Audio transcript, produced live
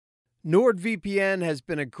NordVPN has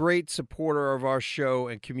been a great supporter of our show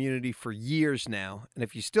and community for years now, and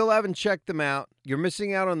if you still haven't checked them out, you're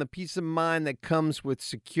missing out on the peace of mind that comes with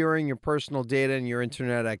securing your personal data and your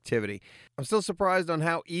internet activity. I'm still surprised on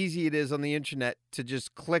how easy it is on the internet to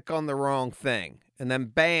just click on the wrong thing, and then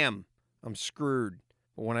bam, I'm screwed.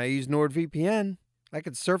 But when I use NordVPN, I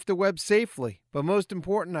can surf the web safely, but most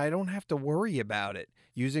important, I don't have to worry about it.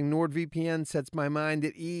 Using NordVPN sets my mind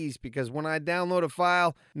at ease because when I download a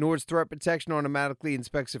file, Nord's threat protection automatically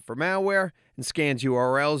inspects it for malware and scans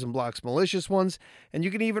URLs and blocks malicious ones, and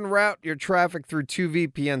you can even route your traffic through 2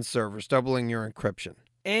 VPN servers, doubling your encryption.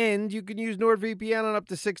 And you can use NordVPN on up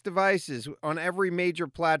to 6 devices on every major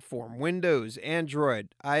platform: Windows, Android,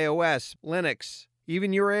 iOS, Linux.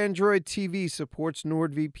 Even your Android TV supports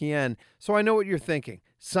NordVPN. So I know what you're thinking.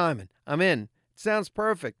 Simon, I'm in. It sounds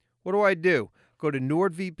perfect. What do I do? Go to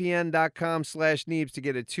nordvpn.com/Neebs to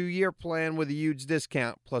get a 2-year plan with a huge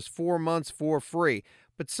discount, plus 4 months for free.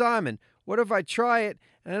 But Simon, what if I try it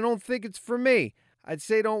and I don't think it's for me? I'd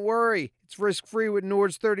say don't worry. It's risk-free with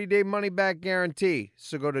Nord's 30-day money-back guarantee.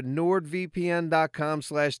 So go to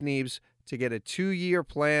nordvpn.com/Neebs to get a 2-year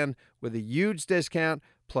plan with a huge discount,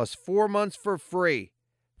 plus 4 months for free.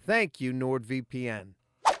 Thank you, NordVPN.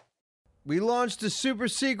 We launched a super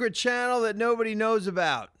secret channel that nobody knows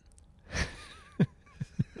about.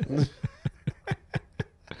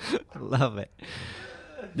 Love it.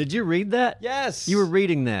 Did you read that? Yes. You were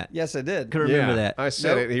reading that. Yes, I did. Could remember that. I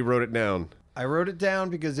said Nope. it. He wrote it down. I wrote it down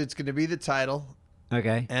because it's going to be the title,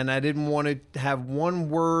 Okay. and I didn't want to have one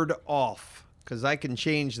word off because I can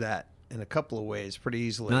change that in a couple of ways pretty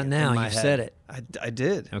easily. Not in now. my You head. said it. I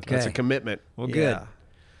did. Okay. That's a commitment. Well, good. Yeah.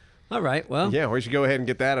 All right. Well, Yeah, we should go ahead and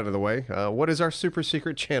get that out of the way. What is our super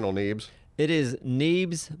secret channel, Neebs? it is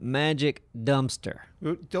Neebs Magic Dumpster.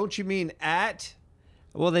 Don't you mean at?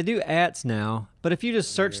 Well, they do ats now, but if you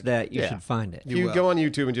just search that, you Yeah. should find it. If you will. go on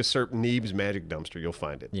YouTube and just search Neebs Magic Dumpster, you'll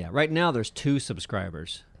find it. Yeah. Right now, there's 2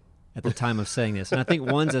 subscribers at the time of saying this, and I think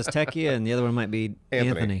one's Aztecia and the other one might be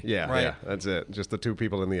Anthony. Yeah, Right. yeah, that's it. Just the 2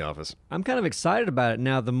 people in the office. I'm kind of excited about it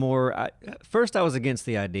now. The more first, I was against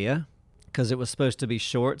the idea because it was supposed to be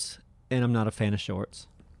shorts, and I'm not a fan of shorts.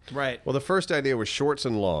 Right. Well, the first idea was shorts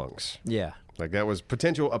and longs. Yeah. Like that was a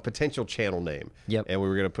potential channel name. Yep. And we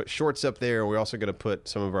were going to put shorts up there, and we're also going to put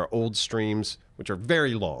some of our old streams, which are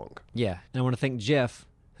very long. Yeah, and I want to thank Jeff,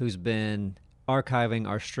 who's been archiving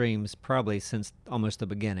our streams probably since almost the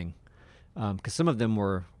beginning, because some of them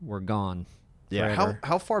were gone. Yeah. forever.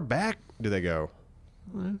 How far back do they go?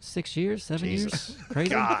 6 years, 7 Jesus. years, crazy.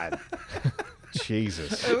 God.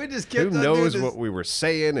 Jesus. We just kept Who on doing knows this. what we were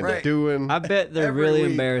saying and Right. doing? I bet they're Every really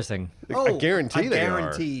week. embarrassing, I guarantee they are.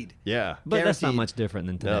 guaranteed. Yeah. but that's not Guaranteed. much different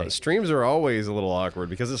than No, today. the streams are always a little awkward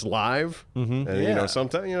because it's live, and Yeah.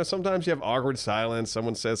 sometimes you have awkward silence.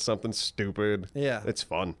 Someone says something stupid. Yeah. It's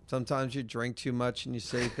fun. Sometimes you drink too much and you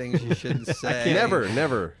say things you shouldn't say.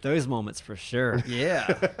 Never. Those moments for sure. Yeah.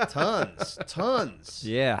 Tons.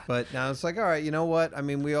 Yeah, But now it's like, all right, you know what? I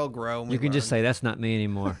mean, we all grow. And you we can just learn. say that's not me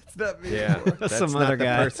anymore. It's not me Yeah, anymore. that's Some not other the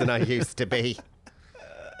guy. person I used to be.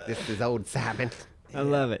 This is old Simon. I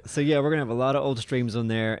love it. So yeah, we're gonna have a lot of old streams on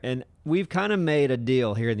there, and we've kind of made a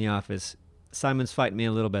deal here in the office. Simon's fighting me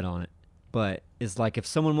a little bit on it, but it's like if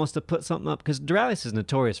someone wants to put something up, because Duralis is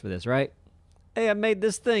notorious for this, right? Hey, I made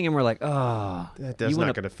this thing, and we're like, oh, That's you not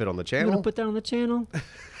wanna, going to fit on the you channel. want to put that on the channel?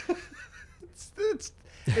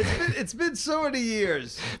 It's been so many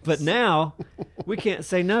years. But now we can't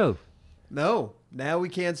say no. No. Now we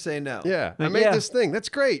can't say no. Yeah, I Like, made yeah. this thing. That's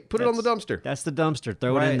great. Put it on the dumpster. That's the dumpster.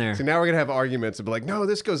 Throw it Right. in there. So now we're gonna have arguments and be like, no,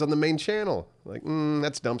 this goes on the main channel. Like,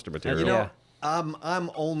 that's dumpster material. You know, Yeah.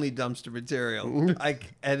 I'm only dumpster material.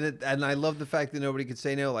 And I love the fact that nobody could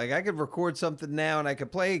say no. Like I could record something now and I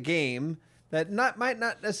could play a game that might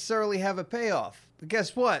not necessarily have a payoff. But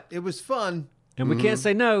guess what? It was fun. And we can't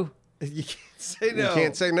say no. You can't say no. You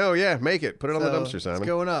can't say no. Yeah, make it. Put it on the So, dumpster, Simon. It's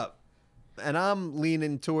going up. And I'm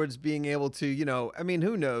leaning towards being able to, I mean,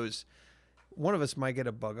 who knows? One of us might get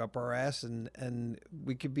a bug up our ass and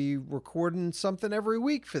we could be recording something every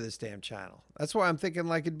week for this damn channel. That's why I'm thinking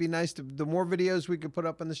like it'd be nice to, the more videos we could put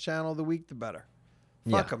up on this channel the week, the better.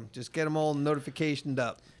 Fuck Yeah. them. Just get them all notificationed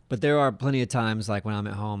up. But there are plenty of times, like when I'm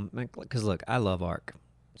at home, because look, I love Ark.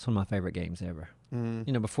 It's one of my favorite games ever.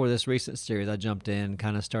 Before this recent series, I jumped in,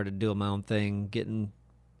 kind of started doing my own thing, getting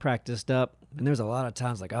practiced up. And there was a lot of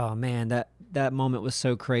times like, oh man, that moment was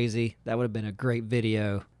so crazy. That would have been a great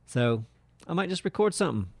video. So I might just record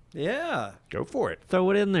something, Yeah. Go for it.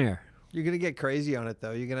 throw it in there. You're going to get crazy on it,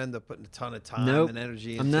 though. You're going to end up putting a ton of time Nope, and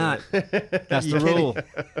energy into I'm not. it. That's You the kidding? rule.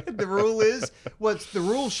 The rule is, the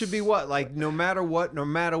rule should be what? Like, no matter what,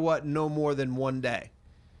 no more than one day.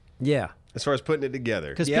 Yeah. as far as putting it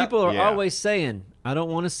together. Because Yep. people are Yeah. always saying, I don't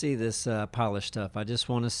want to see this polished stuff. I just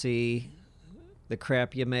want to see the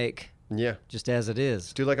crap you make Yeah. just as it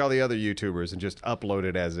is. Do like all the other YouTubers and just upload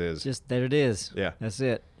it as is. Just there it is. Yeah. That's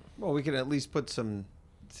it. Well, we can at least put some.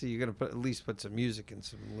 See, you're gonna at least put some music and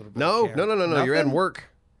some little bit. No, of no, no, no, no. You're Nothing? adding work.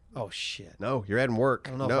 Oh shit! No, you're adding work.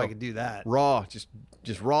 I don't know no. if I could do that. Raw.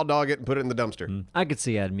 Just raw dog it and put it in the dumpster. I could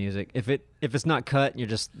see add music. If it's not cut and you're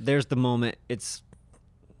just there's the moment,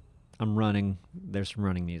 I'm running. There's some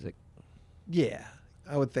running music. Yeah,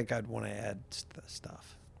 I would think I'd want to add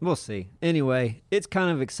stuff. We'll see. Anyway, it's kind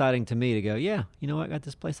of exciting to me to go, yeah, you know what? I got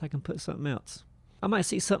this place I can put something else. I might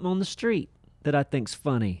see something on the street that I think's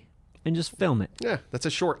funny and just film it. Yeah, that's a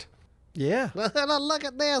short. Yeah. Look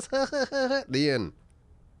at this. The end.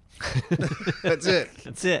 That's it.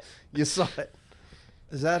 That's it. You saw it.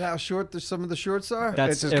 Is that how short some of the shorts are?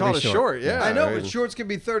 That's It's just every called a short. Yeah, I know, mean, but shorts can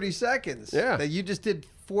be 30 seconds. Yeah. That you just did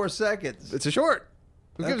 4 seconds. It's a short.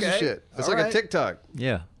 Who gives a Okay. shit? It's All like a right. TikTok.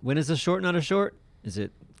 Yeah. When is a short not a short? Is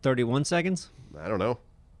it 31 seconds? I don't know.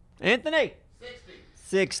 Anthony?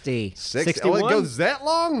 60. 60. Oh, it goes that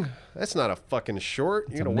long? That's not a fucking short.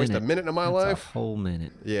 You're going to waste a minute of my That's life? A whole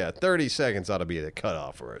minute. Yeah, 30 seconds ought to be the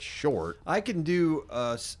cutoff for a short. I can do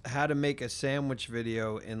how to make a sandwich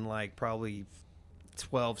video in like probably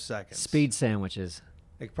 12 seconds. Speed sandwiches.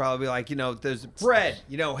 It could probably be like, there's bread,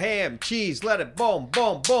 ham, cheese, let it boom,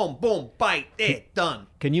 boom, boom, boom, bite it, done.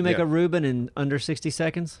 Can you make Yeah. a Reuben in under 60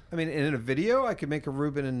 seconds? I mean, in a video, I could make a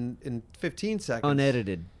Reuben in 15 seconds.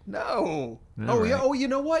 Unedited. No. All Yeah. right. Oh, you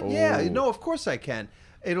know what? Yeah. Oh. No, of course I can.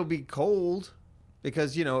 It'll be cold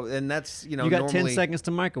because, and that's, You got normally, 10 seconds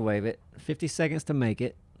to microwave it, 50 seconds to make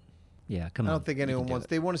it. Yeah, come I on. don't think You anyone can do wants, it.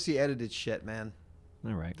 they want to see edited shit, man.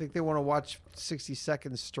 All I right. think they want to watch 60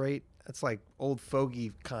 seconds straight. That's like old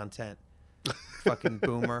fogey content. Fucking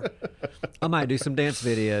boomer. I might do some dance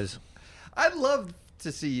videos. I'd love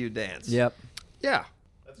to see you dance. Yep. Yeah.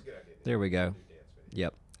 There we go.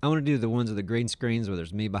 Yep. I want to do the ones with the green screens where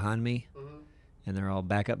there's me behind me, and they're all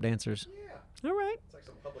backup dancers. Yeah. All right. It's like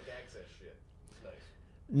some public access shit.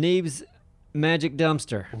 Neeb's Magic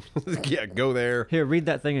Dumpster. Nice. Yeah, go there. Here, read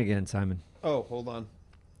that thing again, Simon. Oh, hold on.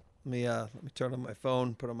 Let me turn on my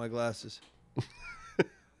phone, put on my glasses.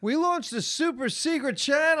 We launched a super secret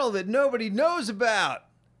channel that nobody knows about.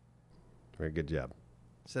 Very good job.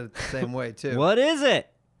 Said it the same way, too. What is it?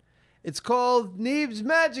 It's called Neeb's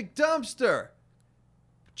Magic Dumpster.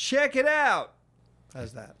 Check it out.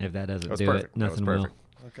 How's that? If that doesn't That was do perfect. it, That was nothing will.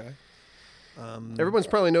 perfect. Okay. Everyone's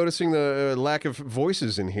probably noticing the lack of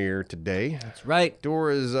voices in here today. That's right.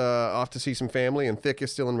 Dora is off to see some family, and Thick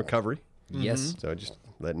is still in recovery. Yes. So just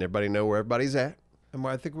letting everybody know where everybody's at. And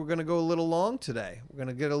I think we're going to go a little long today. We're going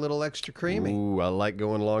to get a little extra creamy. Ooh, I like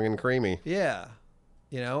going long and creamy. Yeah.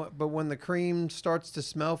 But when the cream starts to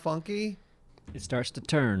smell funky, It starts to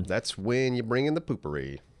turn. That's when you bring in the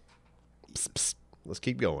poopery. Psst, psst. Let's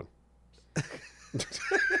keep going.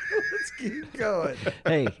 let's keep going.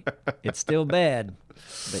 Hey, it's still bad,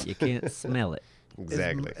 but you can't smell it.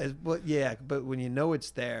 Exactly. But when you know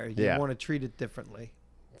it's there, you Yeah. want to treat it differently.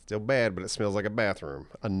 Still bad, but it smells like a bathroom.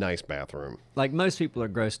 A nice bathroom. Like most people are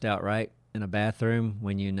grossed out, right? In a bathroom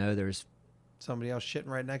when you know there's, Somebody else shitting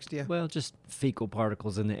right next to you. well, just fecal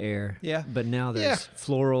particles in the air. Yeah. But now there's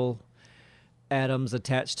floral atoms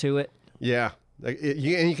attached to it. Yeah. And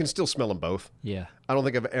you can still smell them both. Yeah. I don't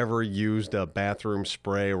think I've ever used a bathroom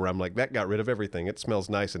spray where I'm like, that got rid of everything. It smells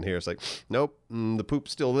nice in here. It's like, nope, the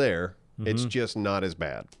poop's still there. It's just not as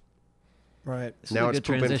bad. Right. This Now was a it's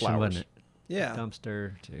good poop and transition, flowers. wasn't it? Yeah.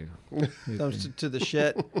 Dumpster to. Dumpster to the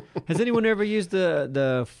shit. Has anyone ever used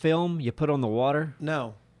the film you put on the water?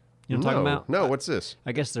 No. You know what I'm talking about? No, what's this?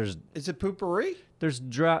 I guess there's Is it poopery?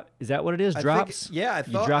 drop. Is that what it is? I think- Drops. yeah, I You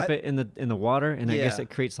thought drop I- it in the water, and I guess Yeah. it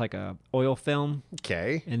creates like a oil film.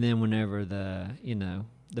 Okay. And then whenever the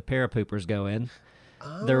parapoopers go in,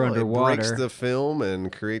 they're Oh, underwater. It breaks the film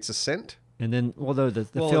and creates a scent? and then although the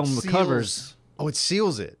Well, it film seals- recovers, Oh, it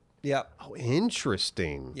seals it. Yeah. Oh,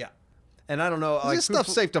 interesting. Yeah. And I don't know. Is this stuff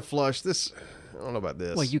safe to flush? I don't know about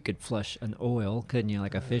this. well, you could flush an oil, couldn't you?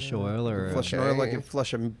 Like a fish oil or a- Flush an oil like you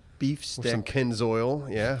flush a beef With some stick.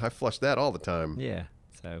 Pennzoil. Yeah, I flush that all the time. yeah.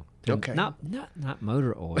 So Okay. not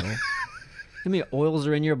motor oil. How many oils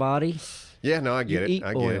are in your body? Yeah, no, I get You it. eat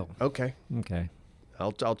I get oil. it. Okay. Okay.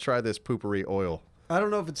 I'll try this poopery oil. I don't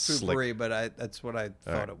know if it's Slick. poopery, but that's what I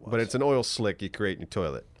thought All right. it was. But it's an oil slick you create in your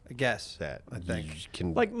toilet. I guess. That I think. you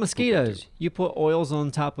can Like mosquitoes, you put oils on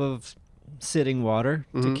top of sitting water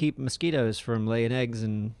to keep mosquitoes from laying eggs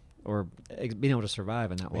or being able to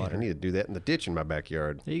survive in that Man, water. I need to do that in the ditch in my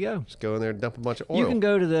backyard. There you go. Just go in there and dump a bunch of oil. You can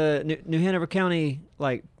go to the New Hanover County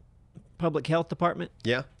public health department,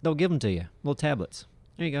 Yeah, they'll give them to you, little tablets.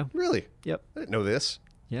 There you go. really? Yep. I didn't know this.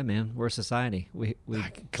 Yeah, man. We're a society. We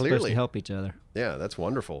supposed clearly to help each other. Yeah, that's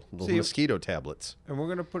wonderful. Little See- mosquito tablets. And we're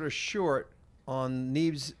going to put a short on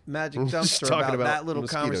Neeb's Magic Just Dumpster talking about about that little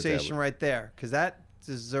mosquito conversation tablet. right there, because that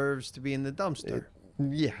deserves to be in the dumpster.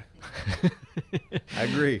 Yeah, I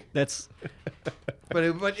agree. That's. But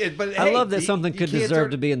I hey, love that you- something you could can't deserve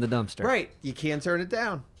turn- to be in the dumpster. Right. You can't turn it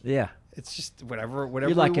down. Yeah. It's just whatever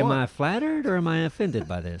You're like, we am I want. flattered or am I offended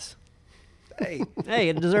by this? Hey, Hey,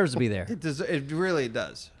 it deserves to be there. it really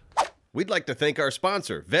does. We'd like to thank our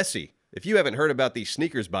sponsor, Vessi. If you haven't heard about these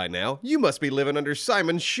sneakers by now, you must be living under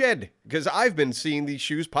Simon's shed, because I've been seeing these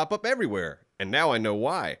shoes pop up everywhere, and now I know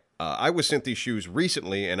why. I was sent these shoes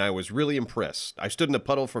recently, and I was really impressed. I stood in a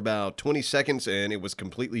puddle for about 20 seconds, and it was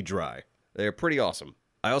completely dry. They're pretty awesome.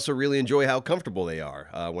 I also really enjoy how comfortable they are.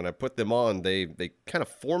 When I put them on, they kind of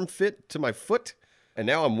form fit to my foot, and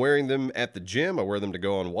now I'm wearing them at the gym. I wear them to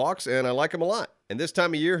go on walks, and I like them a lot. And this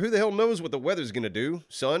time of year, who the hell knows what the weather's going to do?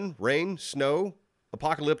 Sun, rain, snow,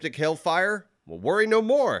 apocalyptic hellfire? Well, worry no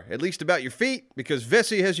more, at least about your feet, because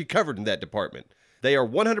Vessi has you covered in that department. They are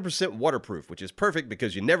 100% waterproof, which is perfect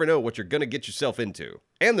because you never know what you're going to get yourself into.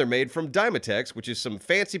 And they're made from Dymatex, which is some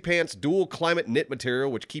fancy pants dual climate knit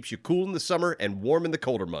material which keeps you cool in the summer and warm in the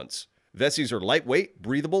colder months. Vessis are lightweight,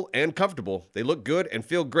 breathable, and comfortable. They look good and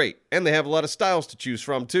feel great. And they have a lot of styles to choose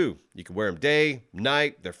from, too. You can wear them day,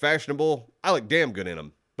 night, they're fashionable. I look damn good in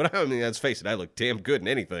them. But I mean, let's face it, I look damn good in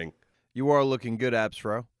anything. You are looking good,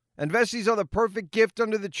 Absro. And Vessis are the perfect gift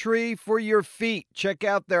under the tree for your feet. Check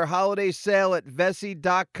out their holiday sale at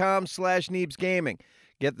vessi.com/NeebsGaming.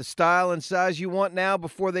 Get the style and size you want now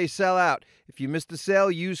before they sell out. If you missed the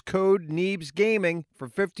sale, use code NeebsGaming for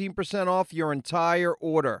 15% off your entire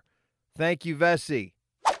order. Thank you, Vessi.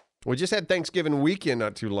 We just had Thanksgiving weekend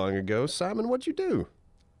not too long ago. Simon, what'd you do?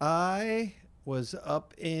 I was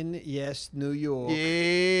up in, New York.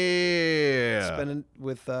 Yeah. Spending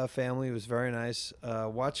with family. It was very nice.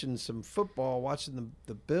 Watching some football, watching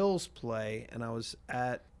the Bills play, and I was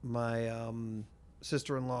at my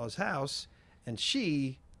sister-in-law's house, and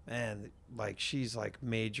she's like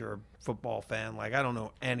major football fan. Like, I don't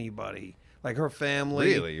know anybody. Like, her family.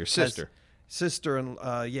 Really? Your sister?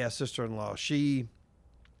 Sister-in-law.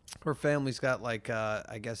 Her family's got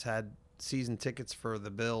I guess had season tickets for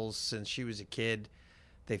the Bills since she was a kid.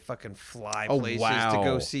 They fucking fly places to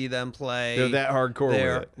go see them play. They're that hardcore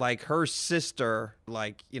with it. Like, her sister,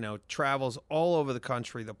 travels all over the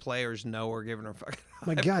country. The players know her, giving her fucking Oh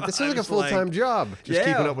my God, this is like a vibes, full-time job. Just Yeah.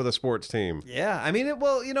 keeping up with a sports team. Yeah, I mean,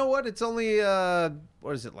 you know what? It's only,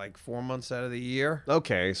 what is it, 4 months out of the year?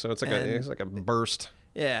 Okay, so it's like And- it's like a burst.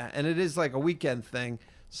 Yeah, and it is like a weekend thing.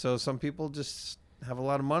 So some people just have a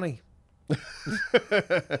lot of money.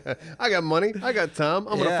 I got money. I got time.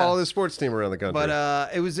 I'm gonna Yeah. follow this sports team around the country. But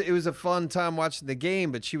it was a fun time watching the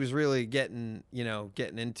game. But she was really getting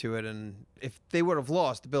into it. And if they would have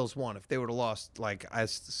lost, the Bills won. If they would have lost, I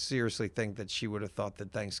seriously think that she would have thought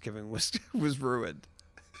that Thanksgiving was ruined.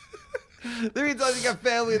 The reason you got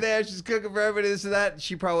family there, she's cooking for everybody, this and that.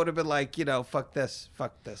 She probably would have been like, fuck this.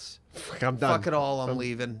 I'm done. Fuck it all, I'm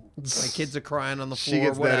leaving. My kids are crying on the floor. She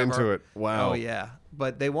gets that whatever. into it. Wow. Oh yeah,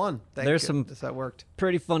 but they won. There's some- that worked.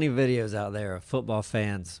 Pretty funny videos out there of football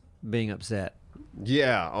fans being upset.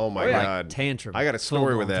 Yeah. Oh my Like God. tantrum. I got a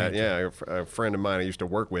story with Full-blown that. Yeah, a friend of mine I used to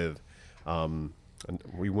work with. And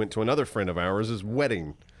we went to another friend of ours'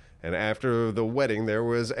 wedding, and after the wedding, there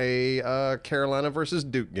was a Carolina versus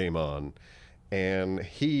Duke game on, and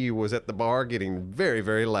he was at the bar getting very,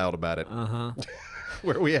 very loud about it.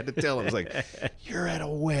 Where we had to tell him, it's like, you're at a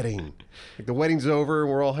wedding. Like, the wedding's over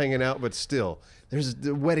and we're all hanging out, but still,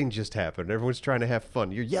 the wedding just happened. Everyone's trying to have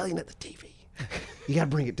fun. You're yelling at the TV. You got to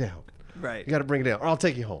bring it down. Right. You got to bring it down, or I'll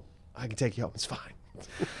take you home. I can take you home. It's fine.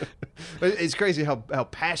 But it's crazy how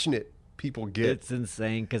passionate people get. It's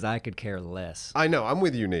insane because I could care less. I know. I'm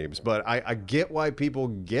with you, Neebs, but I get why people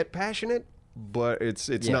get passionate, but it's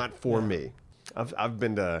not for me. I've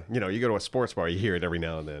been to, you go to a sports bar, you hear it every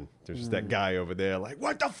now and then. There's just that guy over there like,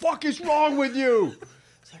 what the fuck is wrong with you?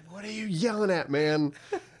 It's like, what are you yelling at, man?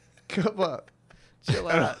 Come up. Chill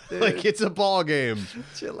out, dude. Like, it's a ball game.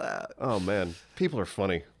 Chill out. Oh, man. People are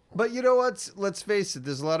funny. But you know what? Let's face it.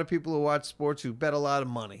 There's a lot of people who watch sports who bet a lot of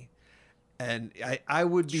money. And I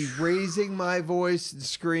would be raising my voice and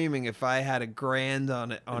screaming if I had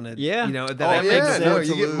 $1,000 on it. Yeah. That Oh, I yeah. could No, afford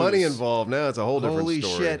you to get lose. money involved. Now it's a whole different Holy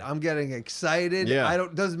story. shit! I'm getting excited. Yeah.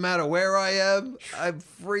 Doesn't matter where I am. I'm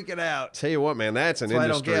freaking out. Tell you what, man, that's an That's why I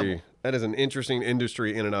don't industry. gamble. That is an interesting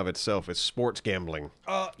industry in and of itself, is sports gambling.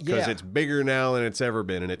 Yeah. Because it's bigger now than it's ever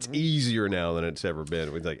been, and it's easier now than it's ever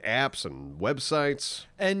been with like apps and websites.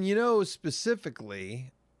 And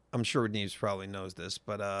specifically, I'm sure Neves probably knows this,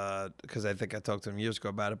 but because I think I talked to him years ago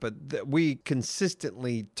about it, but we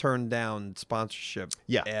consistently turn down sponsorship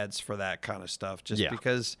ads for that kind of stuff just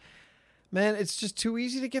because, man, it's just too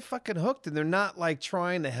easy to get fucking hooked, and they're not like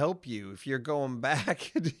trying to help you if you're going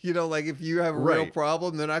back. Like if you have a real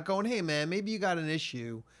problem, they're not going, hey, man, maybe you got an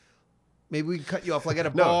issue. Maybe we can cut you off like at a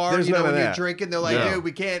bar, there's none of when you're that. drinking. They're like, dude,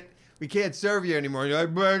 we can't serve you anymore. You're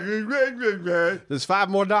like, There's $5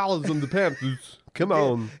 more on the pamphlets. Come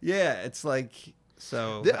on. yeah, it's like,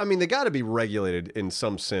 so. I mean, they got to be regulated in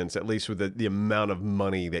some sense, at least with the amount of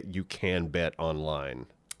money that you can bet online.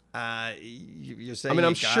 You're saying? I mean,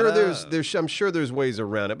 I'm sure there's ways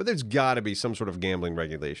around it, but there's got to be some sort of gambling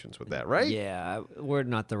regulations with that, right? Yeah, we're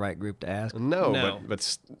not the right group to ask. No. But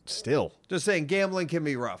still. Just saying, gambling can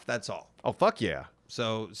be rough. That's all. Oh, fuck yeah.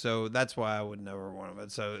 So that's why I would never want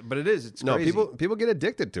it. So, but it's No, crazy. people get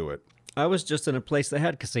addicted to it. I was just in a place that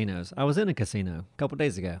had casinos. I was in a casino a couple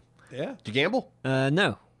days ago. Yeah. Did you gamble?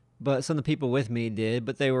 No, but some of the people with me did,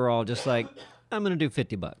 but they were all just like, I'm going to do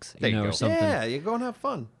 $50, There you go. or something. Yeah, you go and have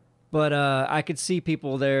fun. But I could see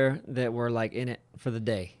people there that were like in it for the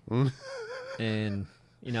day. And,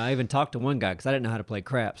 I even talked to one guy because I didn't know how to play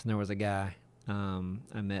craps. And there was a guy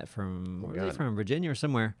I met from, where was he from, Virginia or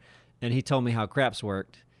somewhere. And he told me how craps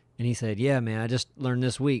worked. And he said, yeah, man, I just learned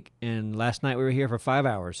this week. And last night we were here for 5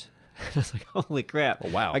 hours. I was like, holy crap. Oh,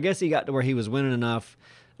 wow. I guess he got to where he was winning enough.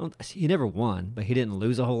 He never won, but he didn't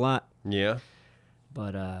lose a whole lot. Yeah.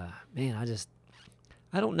 But, man,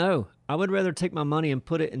 I don't know. I would rather take my money and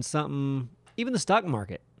put it in something, even the stock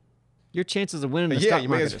market. Your chances of winning the stock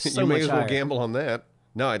market is so you may much as well higher. gamble on that.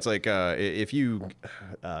 No, it's like if you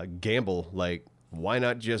gamble, like, why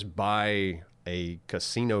not just buy a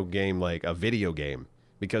casino game, like a video game?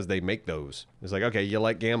 Because they make those. It's like, okay, you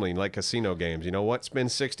like gambling, you like casino games. You know what? Spend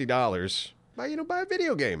 $60. Buy a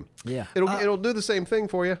video game. Yeah. It'll do the same thing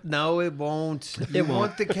for you. No, it won't. It You won't.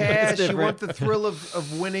 want the cash. You different. want the thrill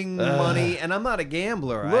of winning money. And I'm not a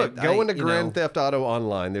gambler. Look, go into you Grand know. Theft Auto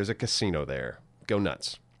Online. There's a casino there. Go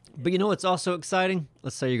nuts. But you know what's also exciting?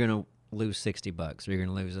 Let's say you're going to lose $60 or you're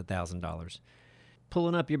going to lose $1,000.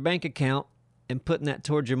 Pulling up your bank account and putting that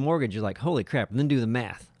towards your mortgage, you're like, holy crap. And then do the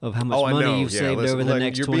math of how much I money know. you've saved over the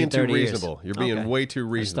next you're 20, being 30 too years. reasonable. You're being Okay. way too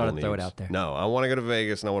I just thought reasonable. I'd throw it Neves. out there. No, I want to go to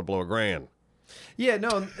Vegas and I want to blow a grand. Yeah,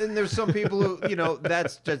 no, and there's some people who,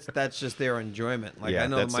 that's just their enjoyment. Like Yeah, I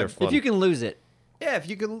know that's my their fun. If you can lose it, yeah, if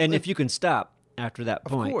you can, and if you can stop after that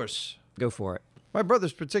of point, course. go for it. My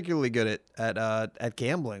brother's particularly good at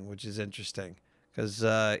gambling, which is interesting because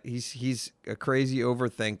he's a crazy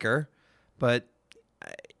overthinker, but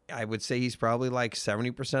I would say he's probably like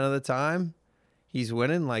 70% of the time he's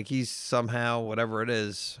winning. Like he's somehow whatever it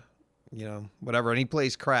is, whatever, and he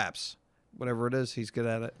plays craps, whatever it is, he's good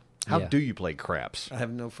at it. How Yeah. do you play craps? I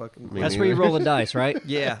have no fucking clue. Me That's where you neither. roll the dice, right?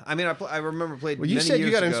 Yeah, I mean, I remember played. Well, you many said you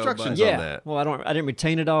years got ago, instructions but- on Yeah. that. Well, I didn't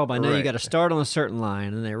retain it all, but I know you Right. got to start on a certain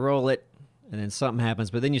line, and they roll it, and then something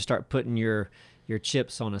happens. But then you start putting your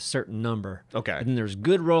chips on a certain number. Okay. And then there's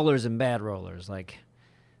good rollers and bad rollers. Like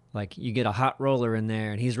you get a hot roller in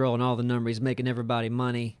there, and he's rolling all the numbers, he's making everybody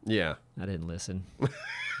money. Yeah. I didn't listen.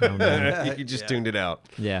 Oh, no. You just tuned it out.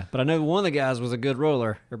 Yeah, but I know one of the guys was a good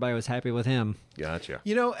roller. Everybody was happy with him. Gotcha.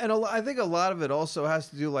 And I think a lot of it also has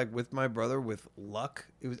to do, like with my brother, with luck.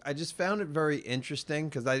 I just found it very interesting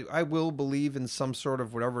because I will believe in some sort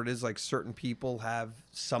of whatever it is, like certain people have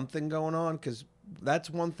something going on, because that's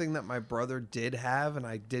one thing that my brother did have, and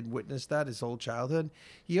I did witness that his whole childhood.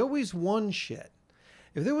 He always won shit.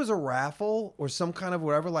 If there was a raffle or some kind of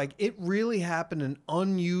whatever, like it really happened an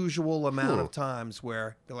unusual amount of times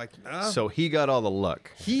where they're like, nah. So he got all the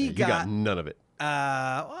luck. He You got got- none of it.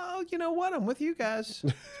 Well, you know what? I'm with you guys.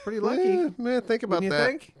 It's pretty lucky. Man, think about Wouldn't you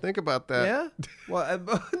that. think? About that. Yeah. Well,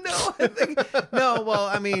 no, I think no. Well,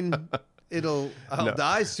 I mean, I'll No.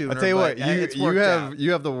 die sooner. I'll tell you but what, it's you worked have out.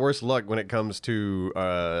 you have the worst luck when it comes to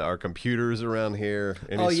our computers around here.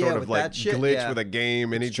 Any Oh, yeah, sort of with like that shit, glitch yeah. with a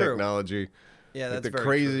game, any It's true. technology. Yeah, Like, that's the very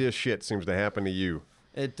craziest shit seems to happen to you. true.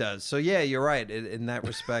 It does. So yeah, you're right in that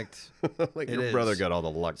respect. Like It your brother is. got all the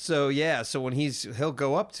luck. So yeah, so when he'll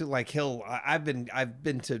go up to like I've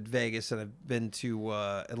been to Vegas and I've been to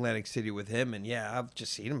Atlantic City with him, and yeah, I've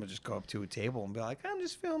just seen him just go up to a table and be like, I'm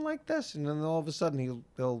just feeling like this, and then all of a sudden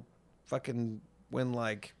he'll fucking win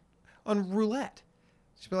like on roulette.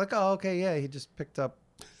 Just be like, oh okay, yeah, he just picked up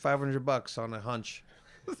 $500 on a hunch.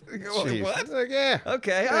 Jeez. What? Like, yeah.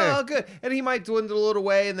 Okay. Yeah. Oh, good. And he might dwindle a little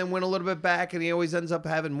way and then win a little bit back, and he always ends up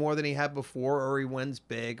having more than he had before, or he wins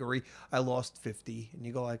big, or I lost 50, and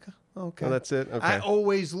you go like, oh, okay. Oh, that's it? Okay. I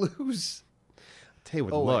always lose. Tell you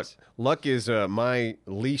with Always. luck is my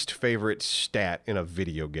least favorite stat in a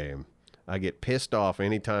video game. I get pissed off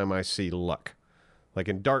anytime I see luck. Like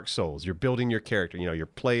in Dark Souls, you're building your character. You know, you're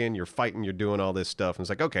playing, you're fighting, you're doing all this stuff. And it's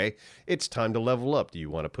like, okay, it's time to level up. Do you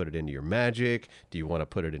want to put it into your magic? Do you want to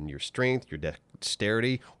put it in your strength, your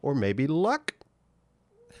dexterity, or maybe luck?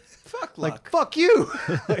 Fuck Like, luck. fuck you.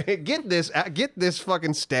 Get this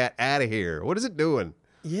fucking stat out of here. What is it doing?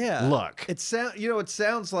 Yeah. Luck. It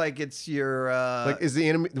sounds like it's your Like,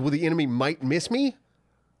 will the enemy might miss me?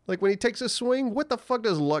 Like when he takes a swing, what the fuck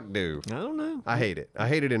does luck do? I don't know. I hate it. I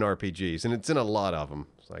hate it in RPGs, and it's in a lot of them.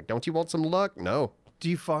 It's like, don't you want some luck? No. Do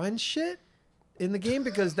you find shit in the game?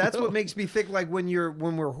 Because that's what makes me think like when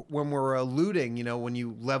we're looting, you know, when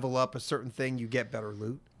you level up a certain thing, you get better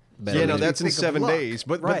loot. Yeah, no, that's in think of 7 luck. days.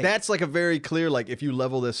 But Right. that's like a very clear, like, if you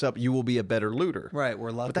level this up, you will be a better looter. Right,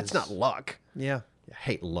 where luck But that's is- not luck. Yeah. I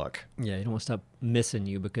hate luck. Yeah, you don't want to stop missing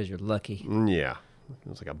you because you're lucky. Yeah.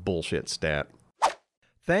 It's like a bullshit stat.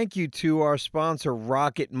 Thank you to our sponsor,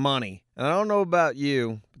 Rocket Money. And I don't know about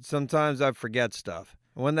you, but sometimes I forget stuff.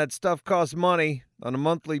 And when that stuff costs money on a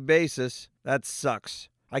monthly basis, that sucks.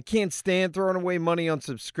 I can't stand throwing away money on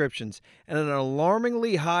subscriptions, and an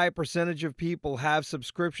alarmingly high percentage of people have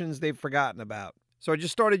subscriptions they've forgotten about. So I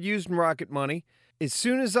just started using Rocket Money. As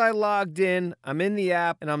soon as I logged in, I'm in the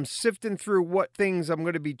app, and I'm sifting through what things I'm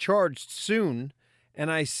going to be charged soon,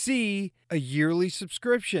 and I see a yearly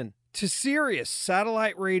subscription to Sirius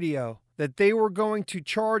Satellite Radio that they were going to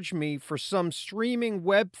charge me for some streaming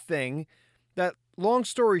web thing that, long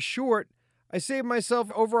story short, I saved myself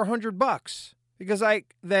over $100 because I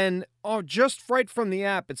then, just right from the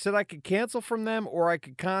app, it said I could cancel from them or I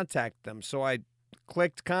could contact them. So I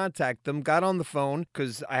clicked contact them, got on the phone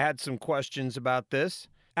because I had some questions about this.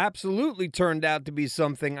 Absolutely turned out to be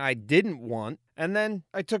something I didn't want. And then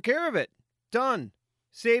I took care of it. Done.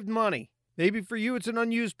 Saved money. Maybe for you, it's an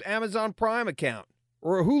unused Amazon Prime account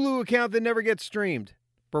or a Hulu account that never gets streamed.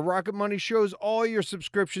 But Rocket Money shows all your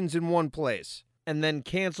subscriptions in one place and then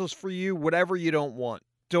cancels for you whatever you don't want.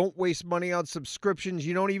 Don't waste money on subscriptions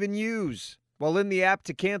you don't even use. While in the app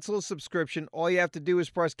to cancel a subscription, all you have to do is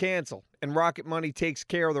press cancel, and Rocket Money takes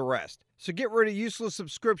care of the rest. So get rid of useless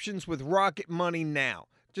subscriptions with Rocket Money now.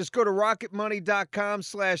 Just go to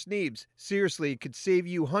rocketmoney.com/Neebs. Seriously, it could save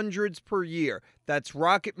you hundreds per year. That's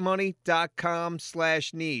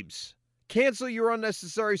rocketmoney.com/Neebs. Cancel your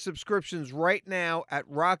unnecessary subscriptions right now at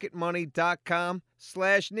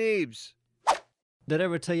rocketmoney.com/Neebs. Did I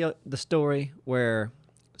ever tell you the story where,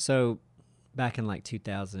 so back in like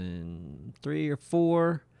 2003 or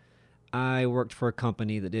 4, I worked for a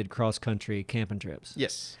company that did cross-country camping trips.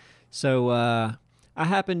 Yes. So I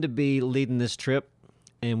happened to be leading this trip,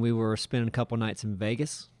 and we were spending a couple nights in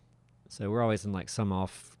Vegas. So we're always in like some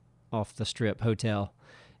off the strip hotel.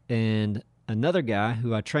 And another guy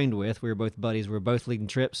who I trained with, we were both buddies, we were both leading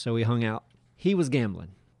trips, so we hung out. He was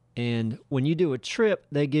gambling. And when you do a trip,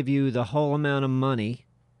 they give you the whole amount of money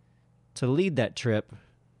to lead that trip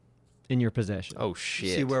in your possession. Oh,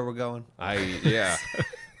 shit. See where we're going? Yeah.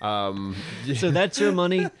 So that's your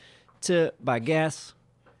money to buy gas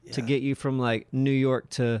to Yeah. get you from like New York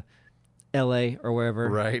to LA or wherever.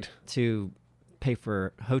 Right. To pay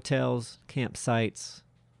for hotels, campsites,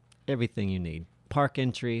 everything you need. Park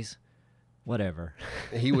entries, whatever.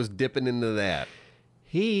 He was dipping into that.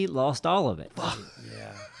 He lost all of it.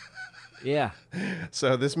 Yeah. Yeah.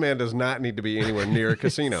 So this man does not need to be anywhere near a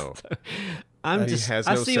casino. I'm He just has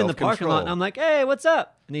I no see him in the parking lot and self-control. I'm like, "Hey, what's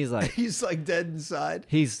up?" And he's like, He's like dead inside.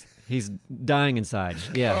 he's dying inside.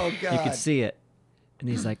 Yeah. Oh, You God. could see it. And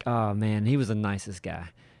he's like, "Oh man, he was the nicest guy."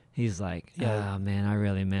 He's like, Yeah. "Oh man, I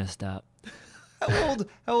really messed up." How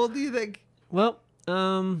old do you think? Well,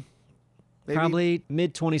 Maybe? probably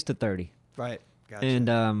mid-20s to 30. Right. Gotcha.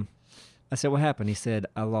 And I said, "What happened?" He said,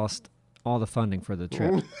 "I lost all the funding for the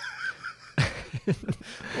trip."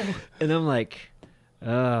 And I'm like,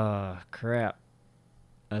 "Oh, crap."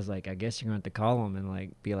 I was like, "I guess you're going to have to call him and like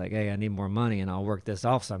be like, 'Hey, I need more money and I'll work this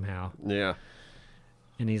off somehow." Yeah.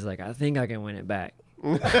 And he's like, "I think I can win it back."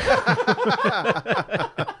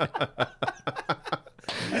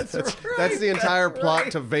 That's the entire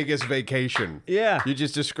plot to Vegas Vacation. Yeah. You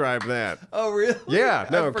just described that. Oh, really? Yeah.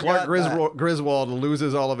 I No, Clark forgot that. Griswold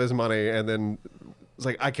loses all of his money and then it's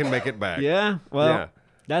like, I can make it back. Yeah. Well, Yeah.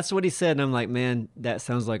 that's what he said. And I'm like, "Man, that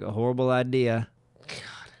sounds like a horrible idea.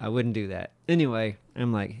 I wouldn't do that." Anyway,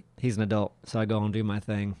 I'm like, he's an adult. So I go and do my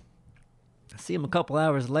thing. I see him a couple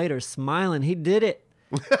hours later smiling. He did it.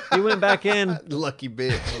 He went back in Lucky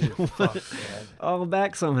bitch. Fuck, man. all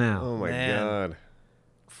back somehow. Oh my Man. God.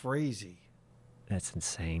 Crazy. That's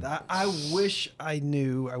insane. I wish I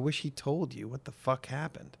knew. I wish he told you what the fuck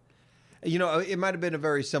happened. You know, it might have been a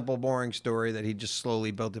very simple, boring story that he just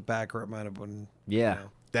slowly built it back, or it might have been. Yeah. You know,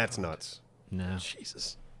 That's nuts. No.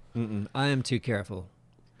 Jesus. I am too careful.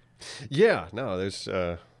 Yeah, no, there's.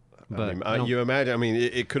 But I don't- you imagine? I mean,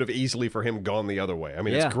 it could have easily for him gone the other way. I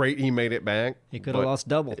mean, Yeah. it's great he made it back. He could have but lost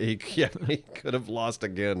double. He could have lost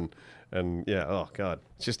again, and yeah, oh God,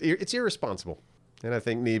 it's just it's irresponsible. And I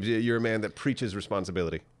think Neebs, you're a man that preaches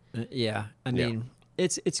responsibility. Yeah. I Yeah. mean,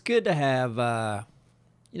 it's good to have,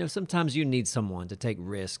 sometimes you need someone to take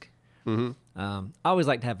risk. Mm-hmm. I always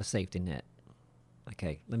like to have a safety net.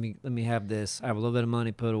 Okay, let me have this. I have a little bit of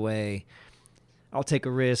money put away. I'll take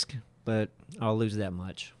a risk, but I'll lose that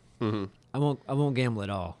much. Mm-hmm. I won't gamble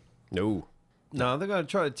at all. No, No, they're gonna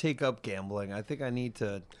try to take up gambling. I think I need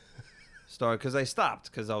to start because I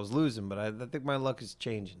stopped because I was losing, but I think my luck is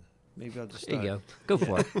changing. Maybe I'll just There start. you go. Go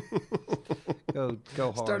for it.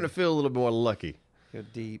 Go hard. starting to feel a little more lucky. Go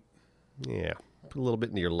deep. Yeah, put a little bit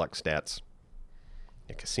into your luck stats.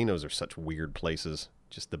 Yeah, casinos are such weird places.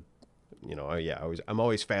 Just I'm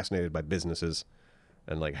always fascinated by businesses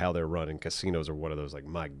and like how they're run. And casinos are one of those. Like,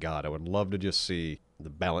 my God, I would love to just see the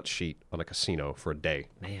balance sheet on a casino for a day.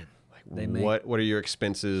 Man, Like, what are your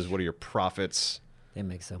expenses? What are your profits? they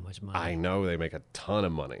make so much money. I know they make a ton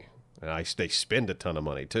of money, and they spend a ton of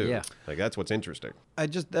money too. Yeah. Like that's what's interesting.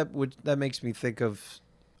 That makes me think of,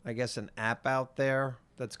 I guess, an app out there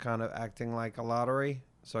that's kind of acting like a lottery.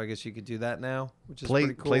 So I guess you could do that now, which is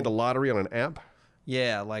pretty cool. Play the lottery on an app,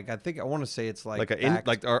 Yeah, like I want to say it's like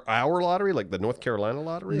like our lottery, like the North Carolina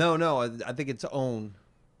lottery. No, I think it's own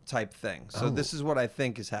type thing. So this is what I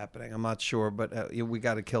think is happening. I'm not sure, but we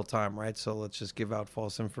got to kill time, right? So let's just give out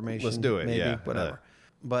false information. Let's do it, Maybe, yeah. whatever.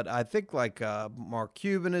 But I think like Mark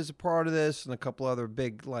Cuban is a part of this, and a couple other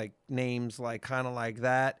big like names, like kind of like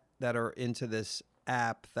that are into this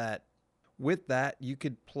app. That with that you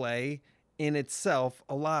could play in itself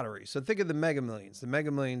a lottery. So think of the Mega Millions. The Mega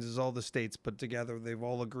Millions is all the states put together. They've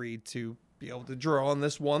all agreed to be able to draw on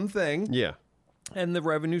this one thing. Yeah. And the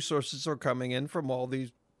revenue sources are coming in from all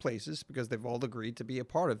these places because they've all agreed to be a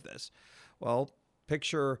part of this. Well,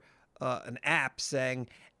 picture an app saying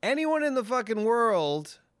anyone in the fucking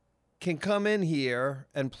world can come in here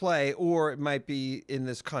and play, or it might be in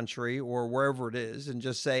this country or wherever it is, and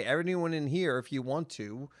just say, anyone in here, if you want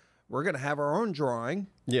to, we're going to have our own drawing.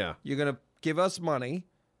 Yeah. You're going to give us money,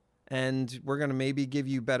 and we're going to maybe give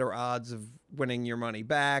you better odds of winning your money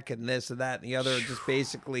back and this and that and the other. Just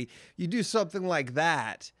basically, you do something like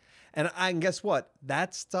that. And guess what?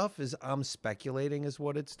 That stuff is, I'm speculating, is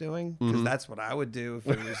what it's doing, because that's what I would do if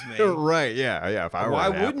it was me. Right. Yeah. Yeah. If I were Why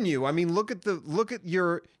an app. wouldn't you? I mean, look at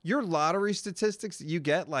your lottery statistics that you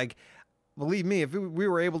get. Like, believe me, if we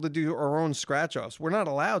were able to do our own scratch offs, we're not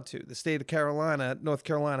allowed to. The state of North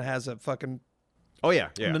Carolina has a fucking Oh yeah.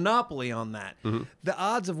 Yeah. monopoly on that. The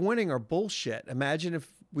odds of winning are bullshit. Imagine if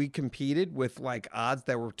we competed with like odds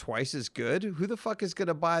that were twice as good. Who the fuck is going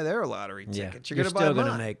to buy their lottery tickets? You're going to still buy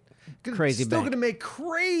gonna mine. make crazy Still bank. going to make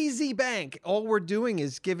crazy bank. All we're doing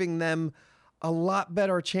is giving them a lot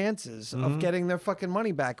better chances of getting their fucking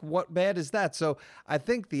money back. What bad is that? So I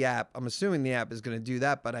think the app, I'm assuming the app is going to do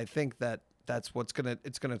that, but I think that's what's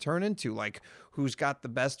it's going to turn into, like, who's got the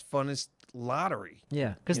best, funnest lottery.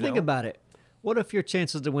 Yeah, because You think know? about it. What if your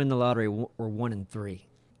chances to win the lottery were 1 in 3?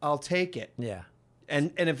 I'll take it. Yeah.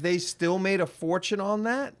 And if they still made a fortune on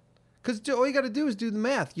that, because all you got to do is do the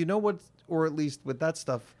math. You know what? Or at least with that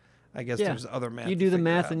stuff, I guess Yeah. there's other math. You to do the figure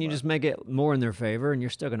math out, and you but- just make it more in their favor, and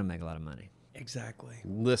you're still going to make a lot of money. exactly.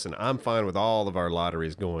 Listen, I'm fine with all of our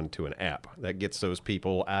lotteries going to an app that gets those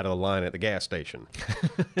people out of the line at the gas station.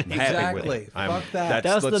 I'm happy with it. Exactly. Fuck that.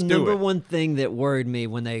 That's the let's do number it. one thing that worried me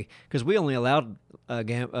when because we only allowed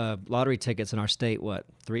lottery tickets in our state, 4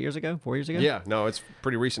 years ago? Yeah, no, it's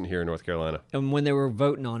pretty recent here in North Carolina. And when they were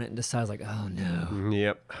voting on it and decided, like, oh no.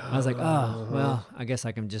 Yep. I was like, oh, well, I guess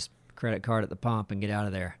I can just credit card at the pump and get out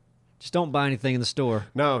of there. Just don't buy anything in the store.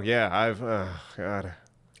 No, yeah, God.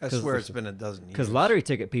 I swear it's been a dozen years. Because lottery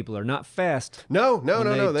ticket people are not fast. No.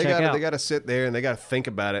 they They check out. got to sit there and they got to think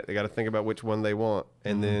about it. They got to think about which one they want,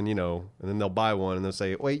 and then and then they'll buy one and they'll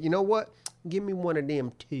say, "Wait, you know what? Give me one of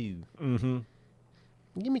them too. Mm-hmm.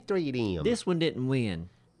 Give me 3 of them. This one didn't win.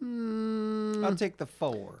 I'll take the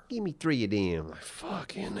 4. Give me 3 of them." Like,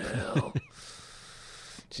 fucking hell.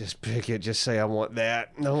 Just pick it. Just say I want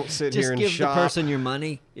that. Don't sit Just here and give shop. the person your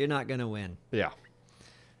money. You're not going to win. Yeah.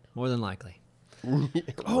 More than likely.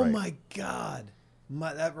 Oh Right. my God.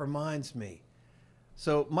 That reminds me.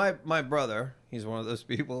 So my brother, he's one of those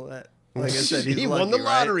people that, like I said, he's he lucky, won the right?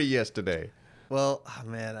 lottery yesterday. Well, oh,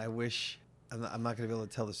 man, I wish I'm not going to be able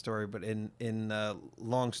to tell the story, but in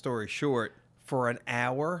long story short, for an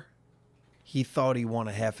hour, he thought he won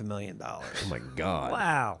 $500,000. Oh my God.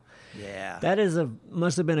 Wow. Yeah. That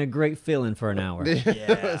must have been a great feeling for an hour.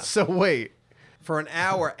 Yeah. So wait. For an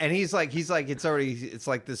hour, and he's like it's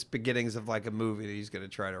like this beginnings of like a movie that he's going to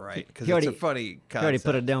try to write because it's a funny concept. He already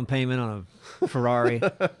put a down payment on a Ferrari.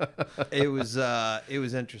 It was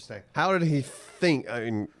interesting. How did he think? I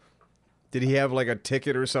mean, did he have like a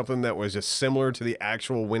ticket or something that was just similar to the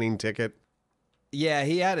actual winning ticket? Yeah,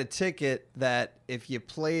 he had a ticket that if you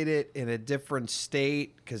played it in a different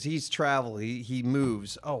state, because he's traveled, he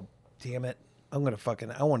moves. Oh, damn it. I want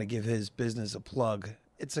to give his business a plug.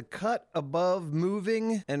 It's a Cut Above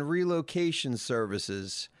Moving and Relocation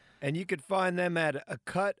Services. And you could find them at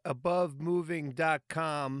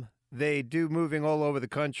cutabovemoving.com. They do moving all over the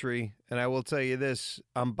country. And I will tell you this,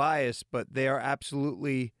 I'm biased, but they are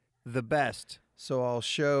absolutely the best. So I'll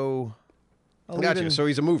show... Gotcha. So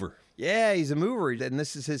he's a mover. Yeah, he's a mover, and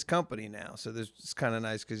this is his company now. So it's kind of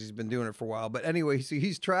nice because he's been doing it for a while. But anyway, so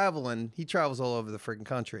he's traveling. He travels all over the freaking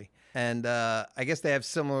country. And I guess they have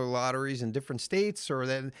similar lotteries in different states.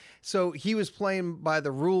 So he was playing by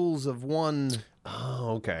the rules of one...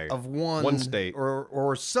 Oh, okay. Of one state.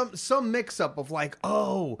 Or some mix-up of like,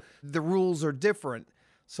 oh, the rules are different.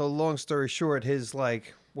 So long story short,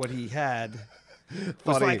 what he had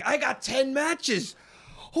was like, I got 10 matches.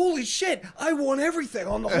 Holy shit, I won everything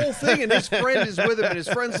on the whole thing. And his friend is with him, and his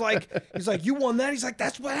friend's like, he's like, you won that? He's like,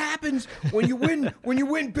 that's what happens when you win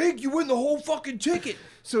big, you win the whole fucking ticket.